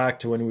 Harkens back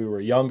to when we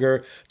were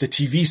younger. The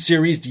TV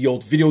series, the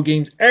old video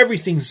games,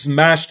 everything's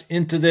smashed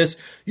into this.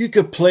 You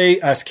could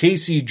play as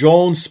Casey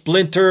Jones,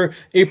 Splinter,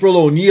 April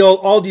O'Neil,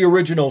 all the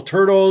original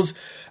Turtles.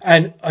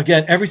 And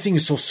again, everything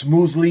is so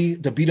smoothly,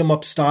 the beat 'em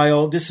up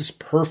style. This is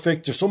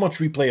perfect. There's so much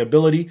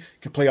replayability. You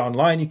can play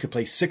online. You can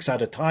play 6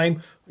 at a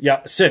time.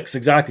 Yeah, 6,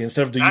 exactly,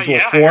 instead of the usual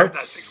 4. I heard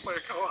that 6-player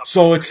co-op.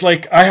 So it's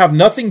like, I have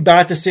nothing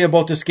bad to say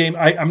about this game.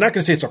 I'm not going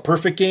to say it's a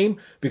perfect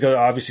game, because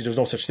obviously there's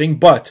no such thing,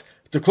 but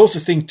the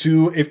closest thing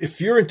to,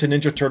 if you're into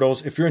Ninja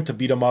Turtles, if you're into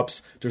beat 'em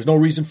ups, there's no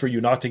reason for you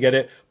not to get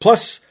it.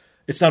 Plus,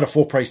 it's not a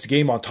full-priced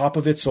game on top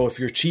of it, so if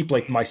you're cheap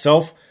like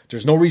myself,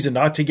 there's no reason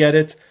not to get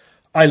it.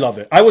 I love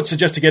it. I would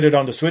suggest to get it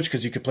on the Switch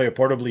because you could play it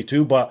portably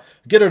too, but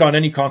get it on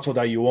any console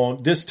that you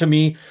own. This, to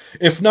me,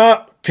 if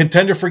not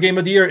contender for Game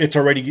of the Year, it's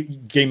already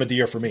Game of the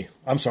Year for me.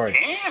 I'm sorry.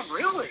 Damn,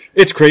 really?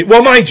 It's great.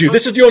 Well, mind you,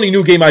 this is the only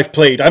new game I've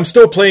played. I'm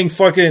still playing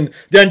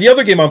then the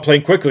other game I'm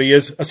playing quickly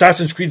is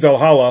Assassin's Creed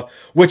Valhalla,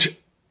 which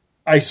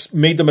I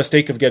made the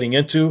mistake of getting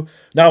into.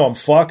 Now I'm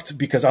fucked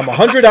because I'm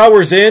 100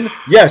 hours in.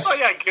 Yes. Oh,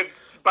 yeah, good.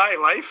 By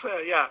life,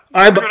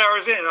 100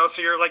 hours in,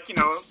 so you're like,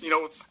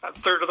 a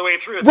third of the way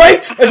through. Right?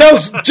 And that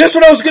was just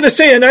what I was going to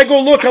say. And I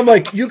go, look, I'm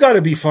like, you got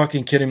to be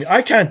fucking kidding me.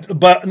 I can't,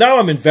 but now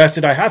I'm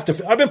invested. I have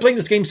to, I've been playing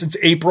this game since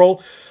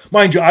April.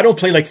 Mind you, I don't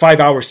play like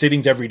 5-hour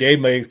sittings every day.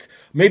 Like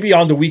maybe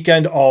on the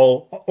weekend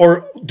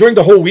or during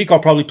the whole week, I'll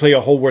probably play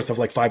a whole worth of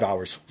like 5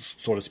 hours,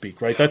 so to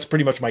speak, right? That's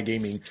pretty much my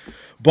gaming.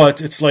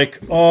 But it's like,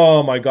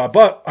 oh my God.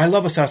 But I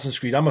love Assassin's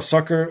Creed. I'm a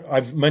sucker.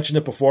 I've mentioned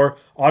it before.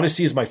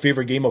 Odyssey is my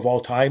favorite game of all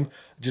time.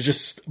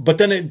 But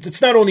then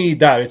it's not only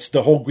that, it's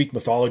the whole Greek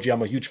mythology.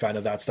 I'm a huge fan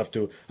of that stuff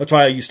too. That's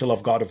why I used to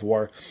love God of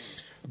War.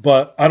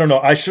 But I don't know.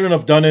 I shouldn't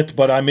have done it,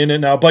 but I'm in it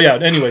now. But yeah,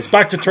 anyways,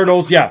 back to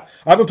Turtles. Yeah,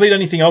 I haven't played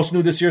anything else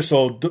new this year,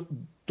 so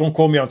don't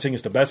quote me on saying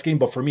it's the best game,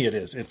 but for me it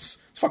is. It's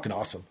fucking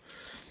awesome.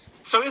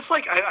 So it's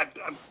like,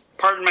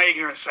 pardon my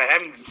ignorance, I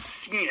haven't even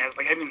seen it.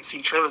 Like I haven't even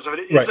seen trailers of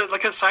it. Is it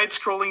like a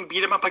side-scrolling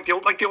beat 'em up like the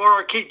old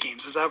arcade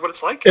games? Is that what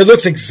it's like? It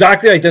looks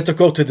exactly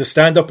identical to the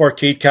stand-up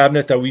arcade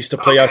cabinet that we used to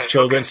play as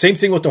children. Okay. Same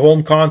thing with the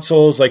home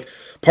consoles. Like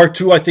Part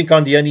 2, I think,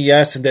 on the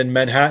NES, and then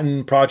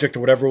Manhattan Project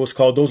or whatever it was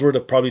called. Those were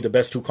probably the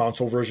best 2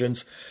 console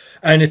versions.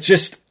 And it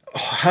just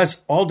has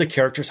all the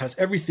characters, has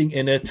everything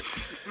in it.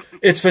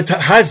 It's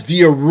fantastic. Has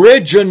the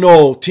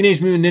original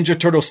Teenage Mutant Ninja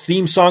Turtles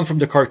theme song from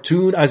the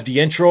cartoon as the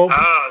intro.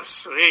 Oh,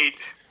 sweet.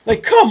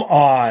 Like, come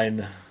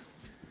on.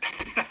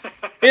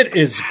 It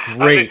is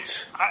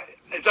great.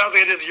 It sounds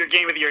like it is your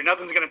Game of the Year.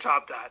 Nothing's going to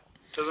top that.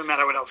 Doesn't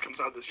matter what else comes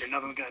out this year.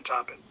 Nothing's going to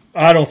top it.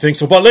 I don't think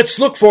so. But let's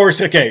look forward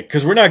to,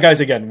 because we're not, guys,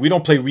 again, we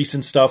don't play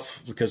recent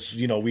stuff because,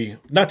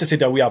 not to say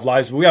that we have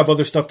lives, but we have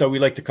other stuff that we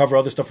like to cover,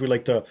 other stuff we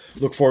like to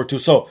look forward to.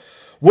 So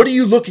what are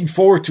you looking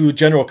forward to in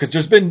general? Because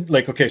there's been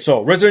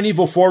so Resident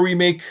Evil 4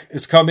 remake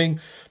is coming.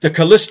 The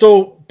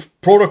Callisto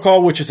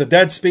Protocol, which is a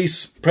Dead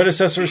Space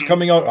predecessor, is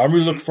coming out. I'm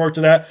really looking forward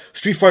to that.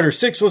 Street Fighter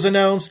 6 was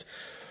announced.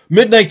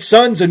 Midnight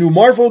Suns, a new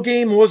Marvel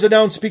game, was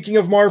announced. Speaking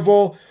of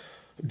Marvel,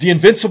 The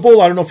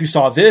Invincible, I don't know if you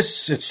saw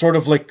this. It's sort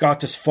of like got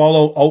this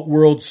Fallout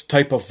Outworlds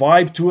type of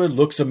vibe to it.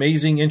 Looks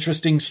amazing,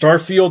 interesting.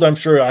 Starfield,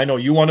 I know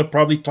you want to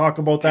probably talk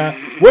about that.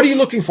 What are you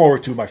looking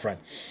forward to, my friend?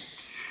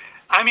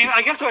 I mean,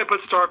 I guess I would put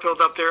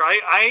Starfield up there.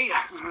 I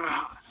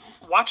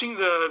watching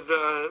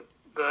the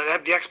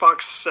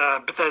Xbox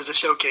Bethesda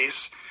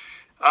showcase,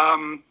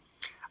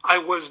 I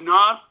was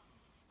not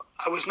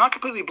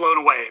completely blown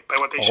away by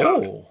what they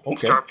showed in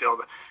Starfield.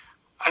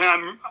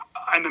 And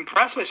I'm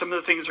impressed by some of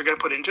the things they're going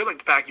to put into it, like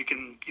the fact you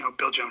can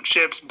build your own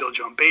ships, build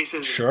your own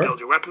bases, and build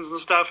your weapons and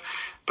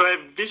stuff. But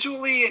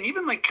visually, and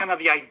even like kind of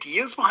the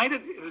ideas behind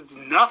it, there's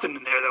nothing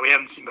in there that we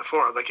haven't seen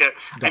before. Like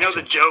I know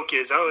the joke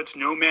is, it's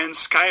No Man's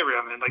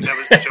Skyrim, and like that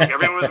was the joke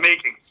everyone was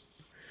making.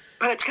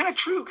 but it's kind of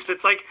true because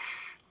it's like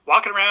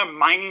walking around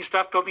mining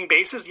stuff, building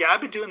bases. Yeah,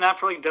 I've been doing that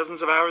for like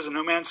dozens of hours in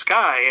No Man's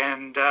Sky,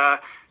 and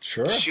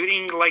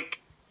shooting like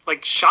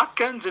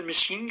shotguns and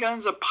machine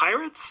guns of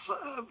pirates.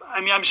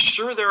 I mean, I'm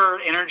sure there are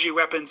energy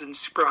weapons and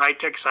super high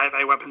tech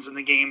sci-fi weapons in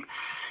the game,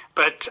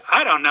 but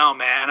I don't know,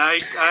 man.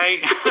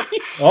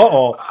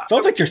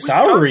 Sounds like you're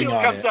souring on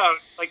comes it. Out,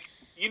 like,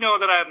 you know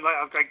that I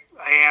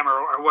am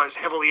or was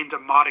heavily into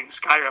modding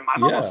Skyrim.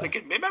 I'm almost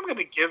thinking maybe I'm going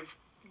to give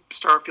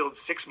Starfield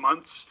 6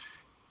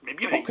 months,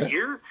 maybe even a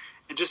year,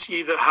 and just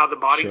see how the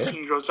modding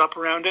scene grows up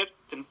around it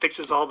and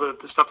fixes all the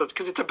stuff that's,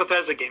 because it's a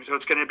Bethesda game, so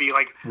it's going to be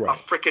like a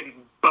freaking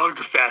bug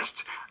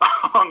fest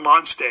on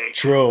launch day.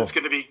 True. It's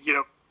going to be,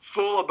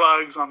 full of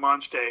bugs on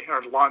launch day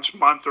or launch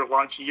month or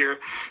launch year.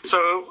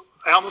 So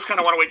I almost kind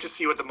of want to wait to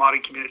see what the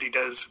modding community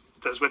does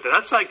with it.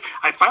 That's like,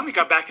 I finally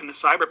got back into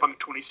Cyberpunk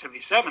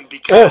 2077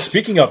 because...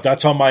 speaking of,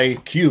 that's on my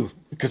queue,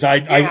 because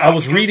I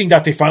was reading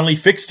that they finally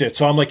fixed it.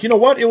 So I'm like, you know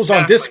what? It was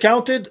on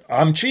discounted.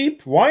 I'm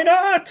cheap. Why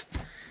not?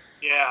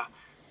 Yeah.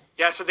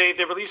 Yeah, so they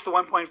released the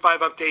 1.5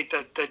 update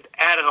that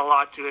added a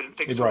lot to it and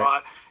fixed a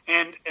lot.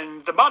 And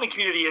the modding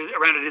community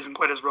around it isn't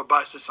quite as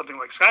robust as something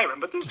like Skyrim,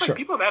 but there's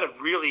people have added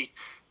really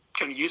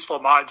kind of useful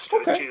mods to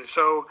it too.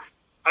 So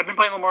I've been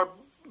playing a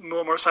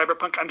little more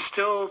Cyberpunk. I'm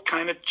still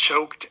kind of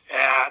choked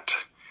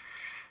at...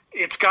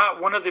 It's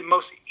got one of the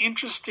most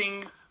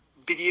interesting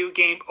video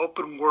game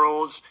open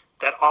worlds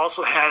that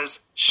also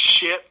has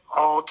shit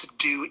all to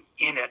do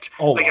in it.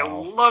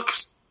 It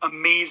looks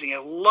amazing.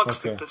 It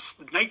looks like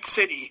the Night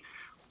City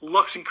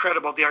looks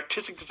incredible. The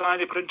artistic design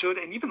they put into it,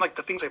 and even like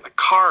the things like the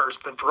cars,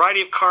 the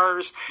variety of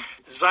cars,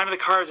 the design of the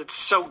cars, it's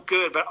so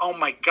good. But oh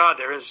my god,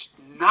 there is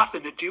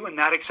nothing to do in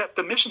that except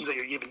the missions that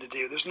you're given to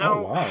do. There's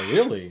no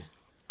really,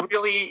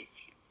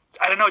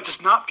 I don't know, it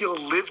does not feel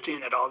lived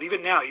in at all.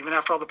 Even now, even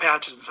after all the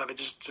patches and stuff, it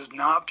just does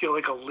not feel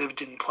like a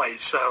lived in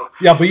place. So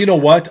yeah, but you know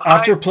what?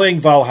 After playing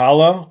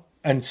Valhalla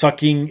and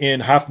sucking in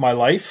half my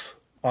life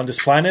on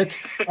this planet,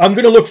 I'm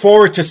going to look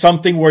forward to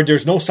something where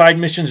there's no side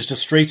missions, it's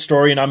just straight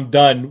story, and I'm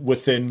done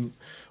within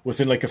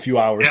like a few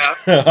hours.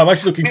 Yeah. I'm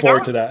actually looking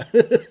forward to that.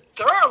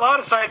 There are a lot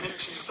of side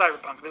missions in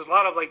Cyberpunk. There's a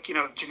lot of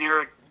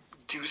generic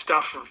do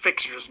stuff for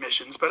fixers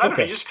missions, but I don't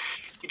know,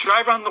 you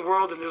drive around the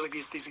world and there's like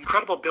these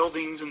incredible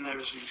buildings and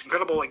there's these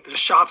incredible there's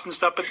shops and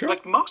stuff, but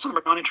like most of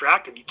them are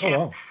non-interactive. You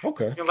can't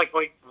like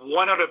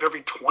one out of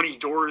every 20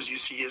 doors you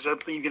see is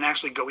something you can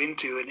actually go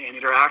into and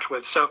interact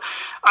with. So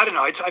I don't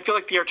know, I feel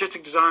like the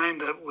artistic design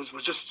that was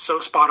just so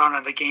spot on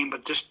in the game,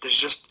 but there's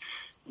just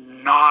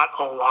not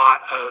a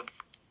lot of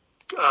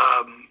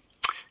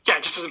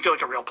it just doesn't feel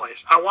like a real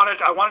place. I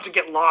wanted to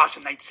get lost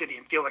in Night City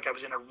and feel like I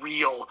was in a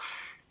real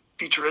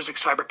futuristic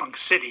cyberpunk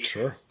city,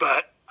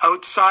 but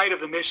outside of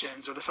the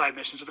missions or the side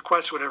missions or the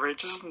quests or whatever, it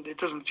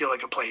doesn't feel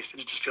like a place. It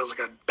just feels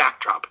like a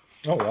backdrop.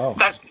 Oh wow,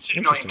 that's been said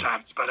a million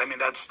times, but I mean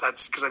that's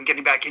because I'm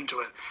getting back into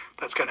it.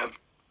 That's kind of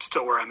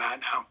still where I'm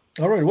at now.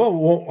 All right,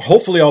 well,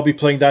 hopefully I'll be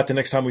playing that the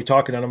next time we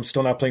talk, and I'm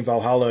still not playing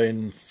Valhalla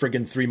in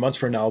friggin' 3 months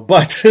from now.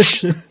 But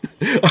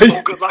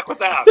good luck with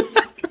that.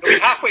 You'll be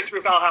halfway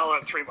through Valhalla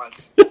in 3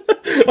 months.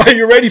 Are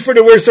you ready for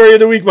the worst story of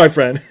the week, my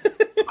friend?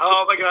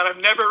 Oh my god,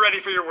 I'm never ready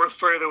for your worst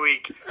story of the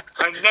week.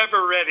 I'm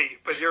never ready,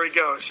 but here we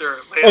go. Sure,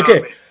 lay it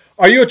on me.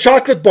 Are you a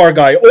chocolate bar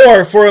guy,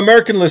 or for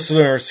American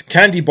listeners,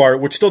 candy bar,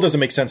 which still doesn't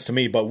make sense to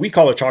me, but we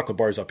call it chocolate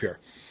bars up here.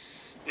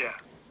 Yeah.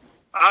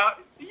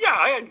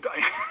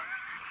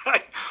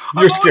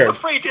 I'm always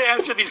afraid to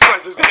answer these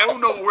questions because I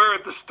don't know where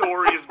the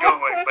story is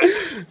going. But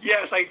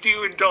yes, I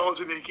do indulge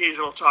in the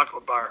occasional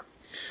chocolate bar.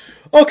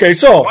 Okay,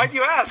 so... Why do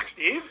you ask,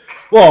 Steve?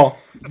 Well,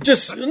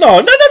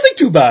 nothing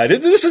too bad.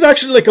 This is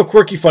actually like a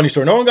quirky, funny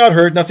story. No one got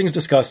hurt. Nothing's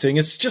disgusting.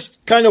 It's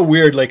just kind of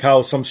weird, like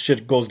how some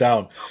shit goes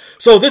down.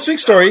 So this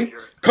week's story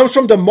comes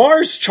from the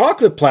Mars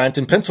chocolate plant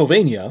in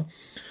Pennsylvania.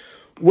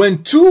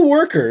 When 2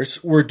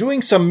 workers were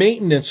doing some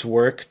maintenance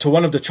work to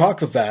one of the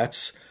chocolate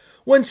vats,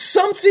 when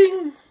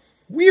something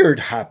weird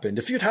happened.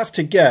 If you'd have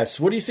to guess,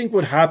 what do you think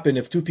would happen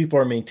if 2 people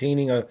are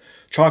maintaining a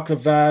chocolate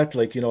vat?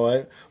 Like,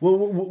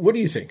 what do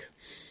you think?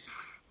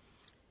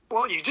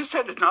 Well, you just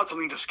said it's not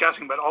something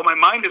disgusting, but all my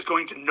mind is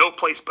going to no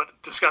place but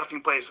disgusting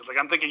places. Like,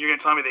 I'm thinking you're going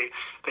to tell me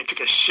they took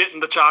a shit in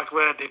the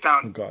chocolate, they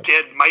found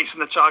dead mice in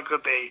the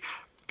chocolate, they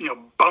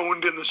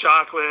boned in the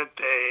chocolate,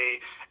 they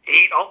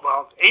eating all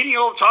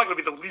the chocolate would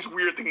be the least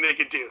weird thing they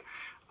could do.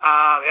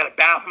 They had a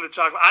bath in the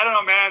chocolate. I don't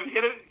know, man.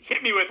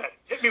 Hit me with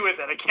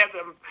it.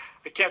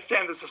 I can't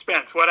stand the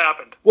suspense. What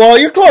happened? Well,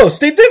 you're close.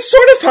 They did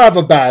sort of have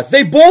a bath.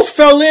 They both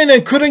fell in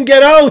and couldn't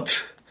get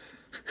out.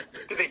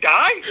 Did they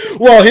die?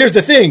 Well, here's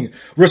the thing.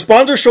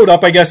 Responders showed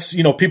up. I guess,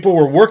 people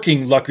were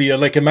working, luckily.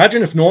 Like,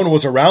 imagine if no one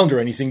was around or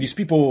anything. These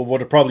people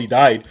would have probably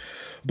died.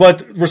 But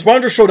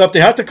responders showed up. They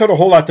had to cut a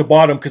hole at the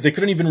bottom because they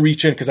couldn't even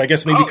reach in because I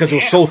guess maybe because it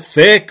was so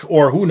thick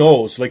or who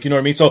knows. Like, you know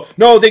what I mean? So,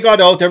 no, they got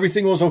out.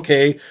 Everything was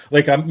okay.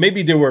 Like,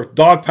 maybe they were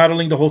dog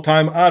paddling the whole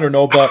time. I don't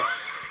know. But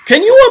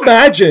can you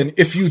imagine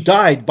if you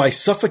died by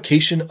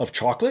suffocation of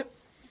chocolate?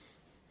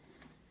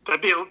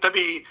 That'd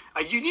be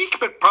a unique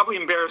but probably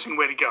embarrassing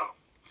way to go.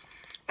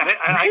 And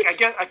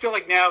I feel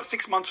like now,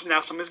 6 months from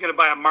now, somebody's going to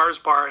buy a Mars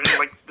bar and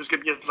like there's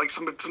going to be like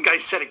some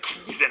guy's set of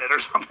keys in it or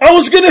something. I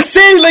was going to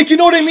say, like, you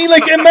know what I mean?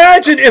 Like,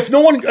 imagine if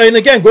no one, and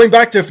again, going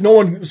back to if no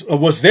one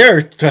was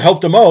there to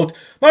help them out,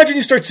 imagine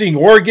you start seeing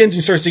organs,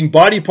 you start seeing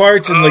body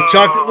parts and like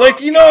chocolate, like,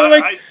 you know,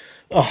 like,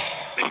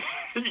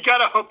 you got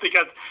to hope they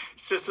got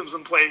systems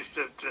in place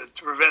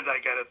to prevent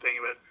that kind of thing,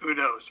 but who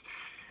knows?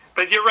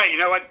 But you're right. You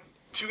know what?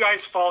 2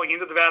 guys falling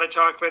into the vat of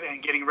chocolate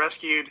and getting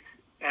rescued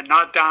and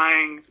not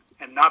dying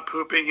and not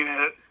pooping in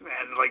it,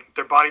 and like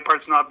their body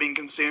parts not being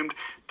consumed,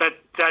 that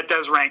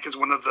does rank as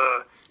one of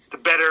the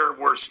better,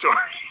 worst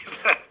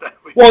stories.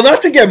 Well,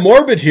 not to get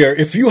morbid here,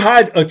 if you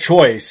had a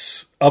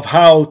choice of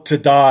how to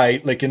die,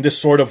 like in this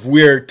sort of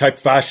weird type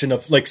fashion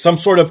of like some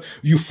sort of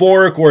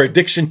euphoric or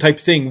addiction type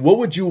thing, what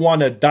would you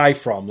want to die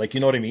from? Like, you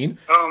know what I mean?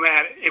 Oh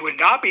man, it would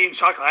not be in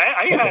chocolate.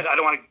 I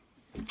don't want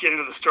to get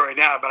into the story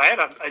now, but I had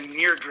a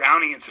near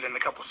drowning incident a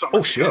couple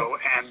summers ago,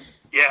 and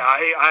yeah,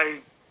 I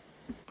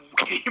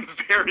came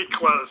very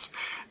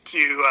close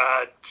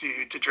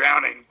to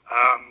drowning.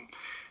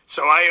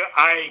 So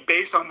I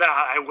based on that,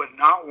 I would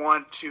not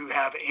want to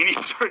have any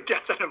sort of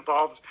death that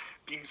involved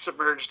being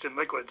submerged in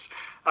liquids.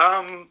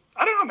 I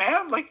don't know,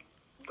 man. Like,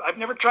 I've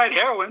never tried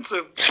heroin,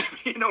 so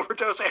an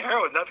overdose of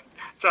heroin, that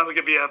sounds like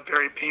it'd be a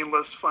very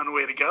painless, fun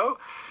way to go.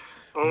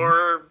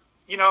 Or,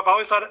 I've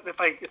always thought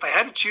if I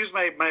had to choose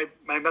my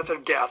method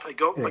of death, I'd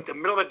go like the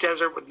middle of the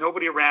desert with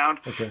nobody around,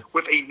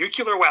 with a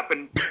nuclear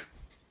weapon,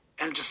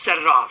 and just set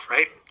it off,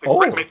 right? Like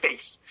right in my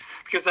face.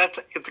 Because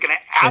it's going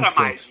to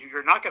atomize you.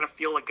 You're not going to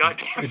feel a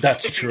goddamn thing.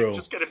 That's true.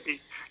 You're going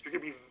to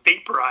be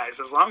vaporized.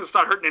 As long as it's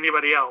not hurting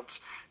anybody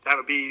else, that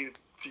would be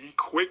the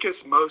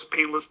quickest, most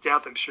painless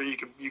death I'm sure you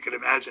could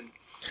imagine.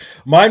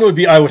 Mine would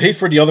be, I would hate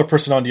for the other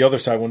person on the other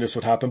side when this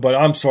would happen, but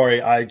I'm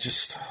sorry, I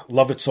just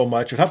love it so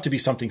much. It would have to be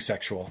something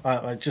sexual.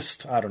 I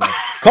don't know.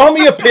 Call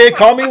me a pig,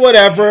 call me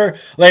whatever.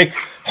 Like,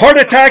 heart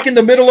attack in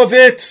the middle of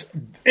it,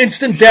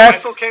 instant death.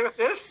 Is your wife okay with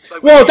this?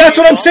 Like, well, that's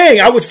what I'm saying.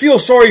 I would feel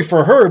sorry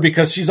for her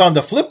because she's on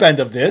the flip end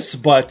of this,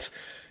 but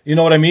you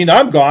know what I mean?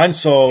 I'm gone,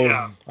 so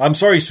I'm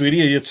sorry,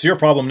 sweetie. It's your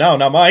problem now,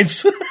 not mine.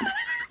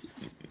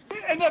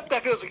 And that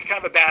feels like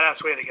kind of a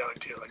badass way to go,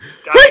 too. Like,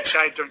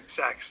 died during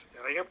sex.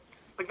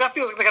 Like that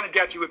feels like the kind of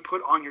death you would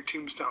put on your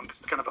tombstone because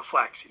it's kind of a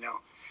flex,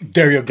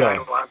 There you go. Died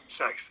while having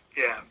sex.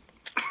 Yeah.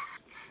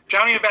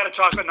 Drowning in a vat of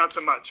chocolate, not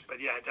so much,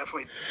 but yeah,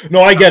 definitely.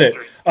 No, I get it.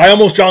 I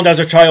almost drowned as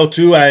a child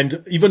too,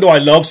 and even though I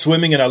love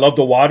swimming and I love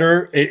the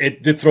water,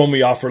 it did throw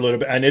me off for a little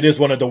bit, and it is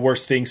one of the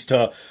worst things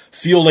to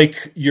feel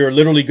like you're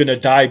literally going to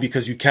die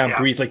because you can't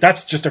breathe. Like,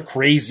 that's just a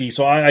crazy,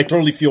 so I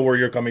totally feel where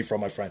you're coming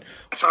from, my friend.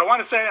 So I want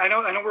to say, I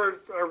know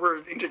we're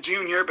into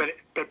June here, but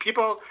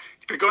people,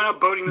 if you're going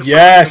out boating this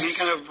summer, any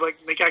kind of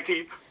like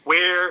activity,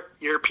 wear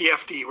your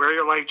PFD, wear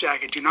your life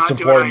jacket. Do not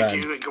do what I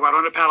do and go out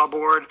on a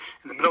paddleboard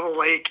in the middle of the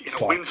lake in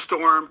a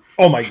windstorm.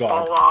 Oh my God.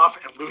 Fall off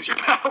and lose your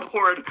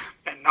paddleboard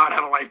and not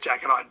have a life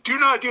jacket on. Do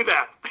not do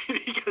that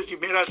because you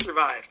may not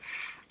survive.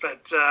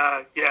 But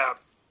yeah,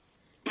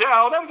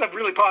 well, that was a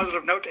really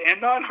positive note to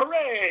end on.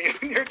 Hooray!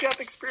 Near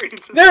death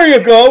experiences. There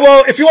you go.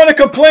 Well, if you want to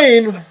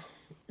complain,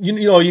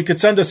 you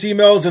could send us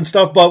emails and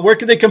stuff. But where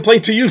can they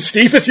complain to you,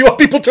 Steve? If you want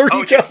people to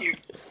reach out.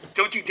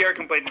 Don't you dare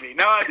complain to me.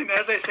 No,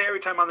 as I say every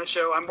time on the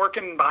show, I'm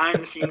working behind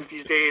the scenes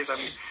these days.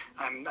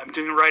 I'm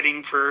doing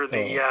writing for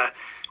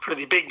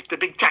the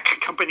big tech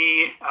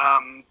company.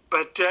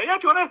 But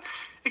if you want to,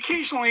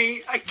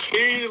 occasionally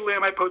I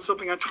might post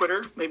something on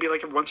Twitter, maybe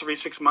like once every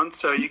 6 months.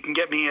 So you can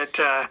get me at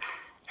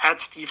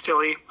Steve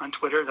Tilley on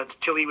Twitter. That's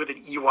Tilley with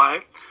an EY.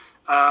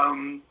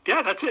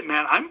 That's it,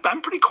 man.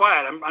 I'm pretty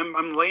quiet.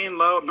 I'm laying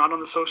low. I'm not on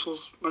the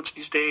socials much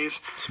these days.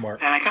 Smart.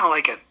 And I kind of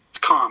like it. It's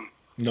calm.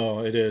 No,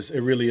 it is. It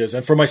really is.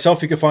 And for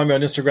myself, you can find me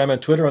on Instagram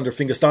and Twitter under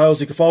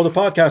Fingerstyles. You can follow the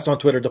podcast on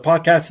Twitter, the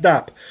Podcast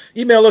DAP.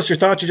 Email us your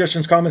thoughts,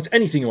 suggestions, comments,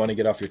 anything you want to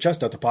get off your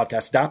chest at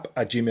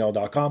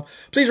thepodcastdap@gmail.com.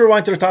 Please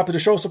rewind to the top of the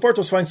show. Support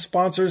those fine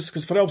sponsors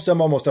because if it helps them,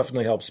 almost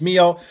definitely helps me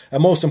out.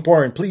 And most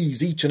important,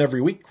 please, each and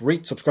every week,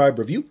 rate, subscribe,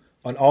 review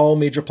on all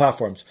major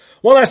platforms.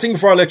 One last thing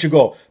before I let you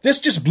go. This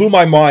just blew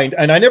my mind,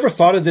 and I never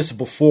thought of this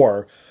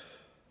before.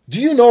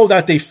 Do you know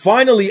that they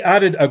finally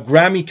added a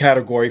Grammy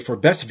category for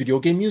Best Video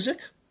Game Music?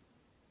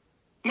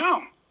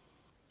 No.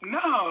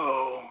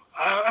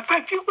 I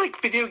feel like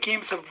video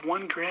games have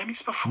won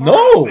Grammys before.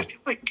 No. I feel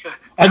like,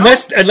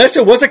 unless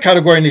it was a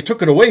category and they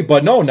took it away.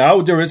 But no,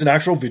 now there is an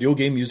actual video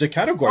game music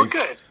category. Well,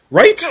 good.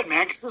 Right? Good,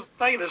 man, because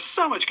there's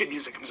so much good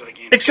music comes out of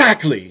games.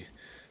 Exactly.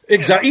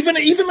 Yeah. Even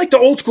like the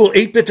old school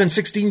 8-bit and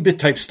 16-bit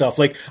type stuff.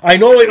 Like, I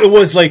know it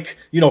was like,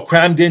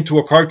 crammed into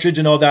a cartridge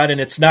and all that,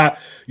 and it's not,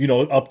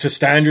 up to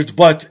standards,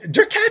 but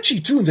they're catchy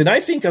tunes. And I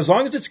think as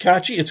long as it's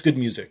catchy, it's good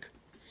music.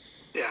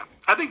 Yeah.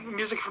 I think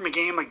music from a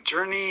game like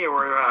Journey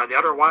or The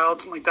Outer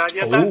Wilds, something like that.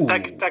 Yeah,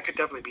 that could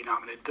definitely be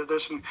nominated.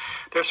 There's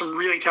some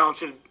really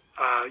talented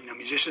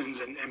musicians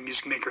and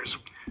music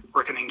makers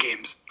working in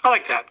games. I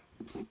like that.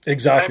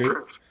 Exactly.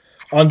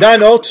 On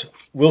that note,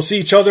 we'll see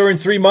each other in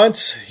 3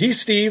 months.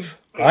 He's Steve.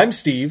 I'm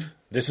Steve.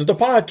 This is the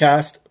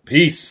podcast.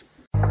 Peace.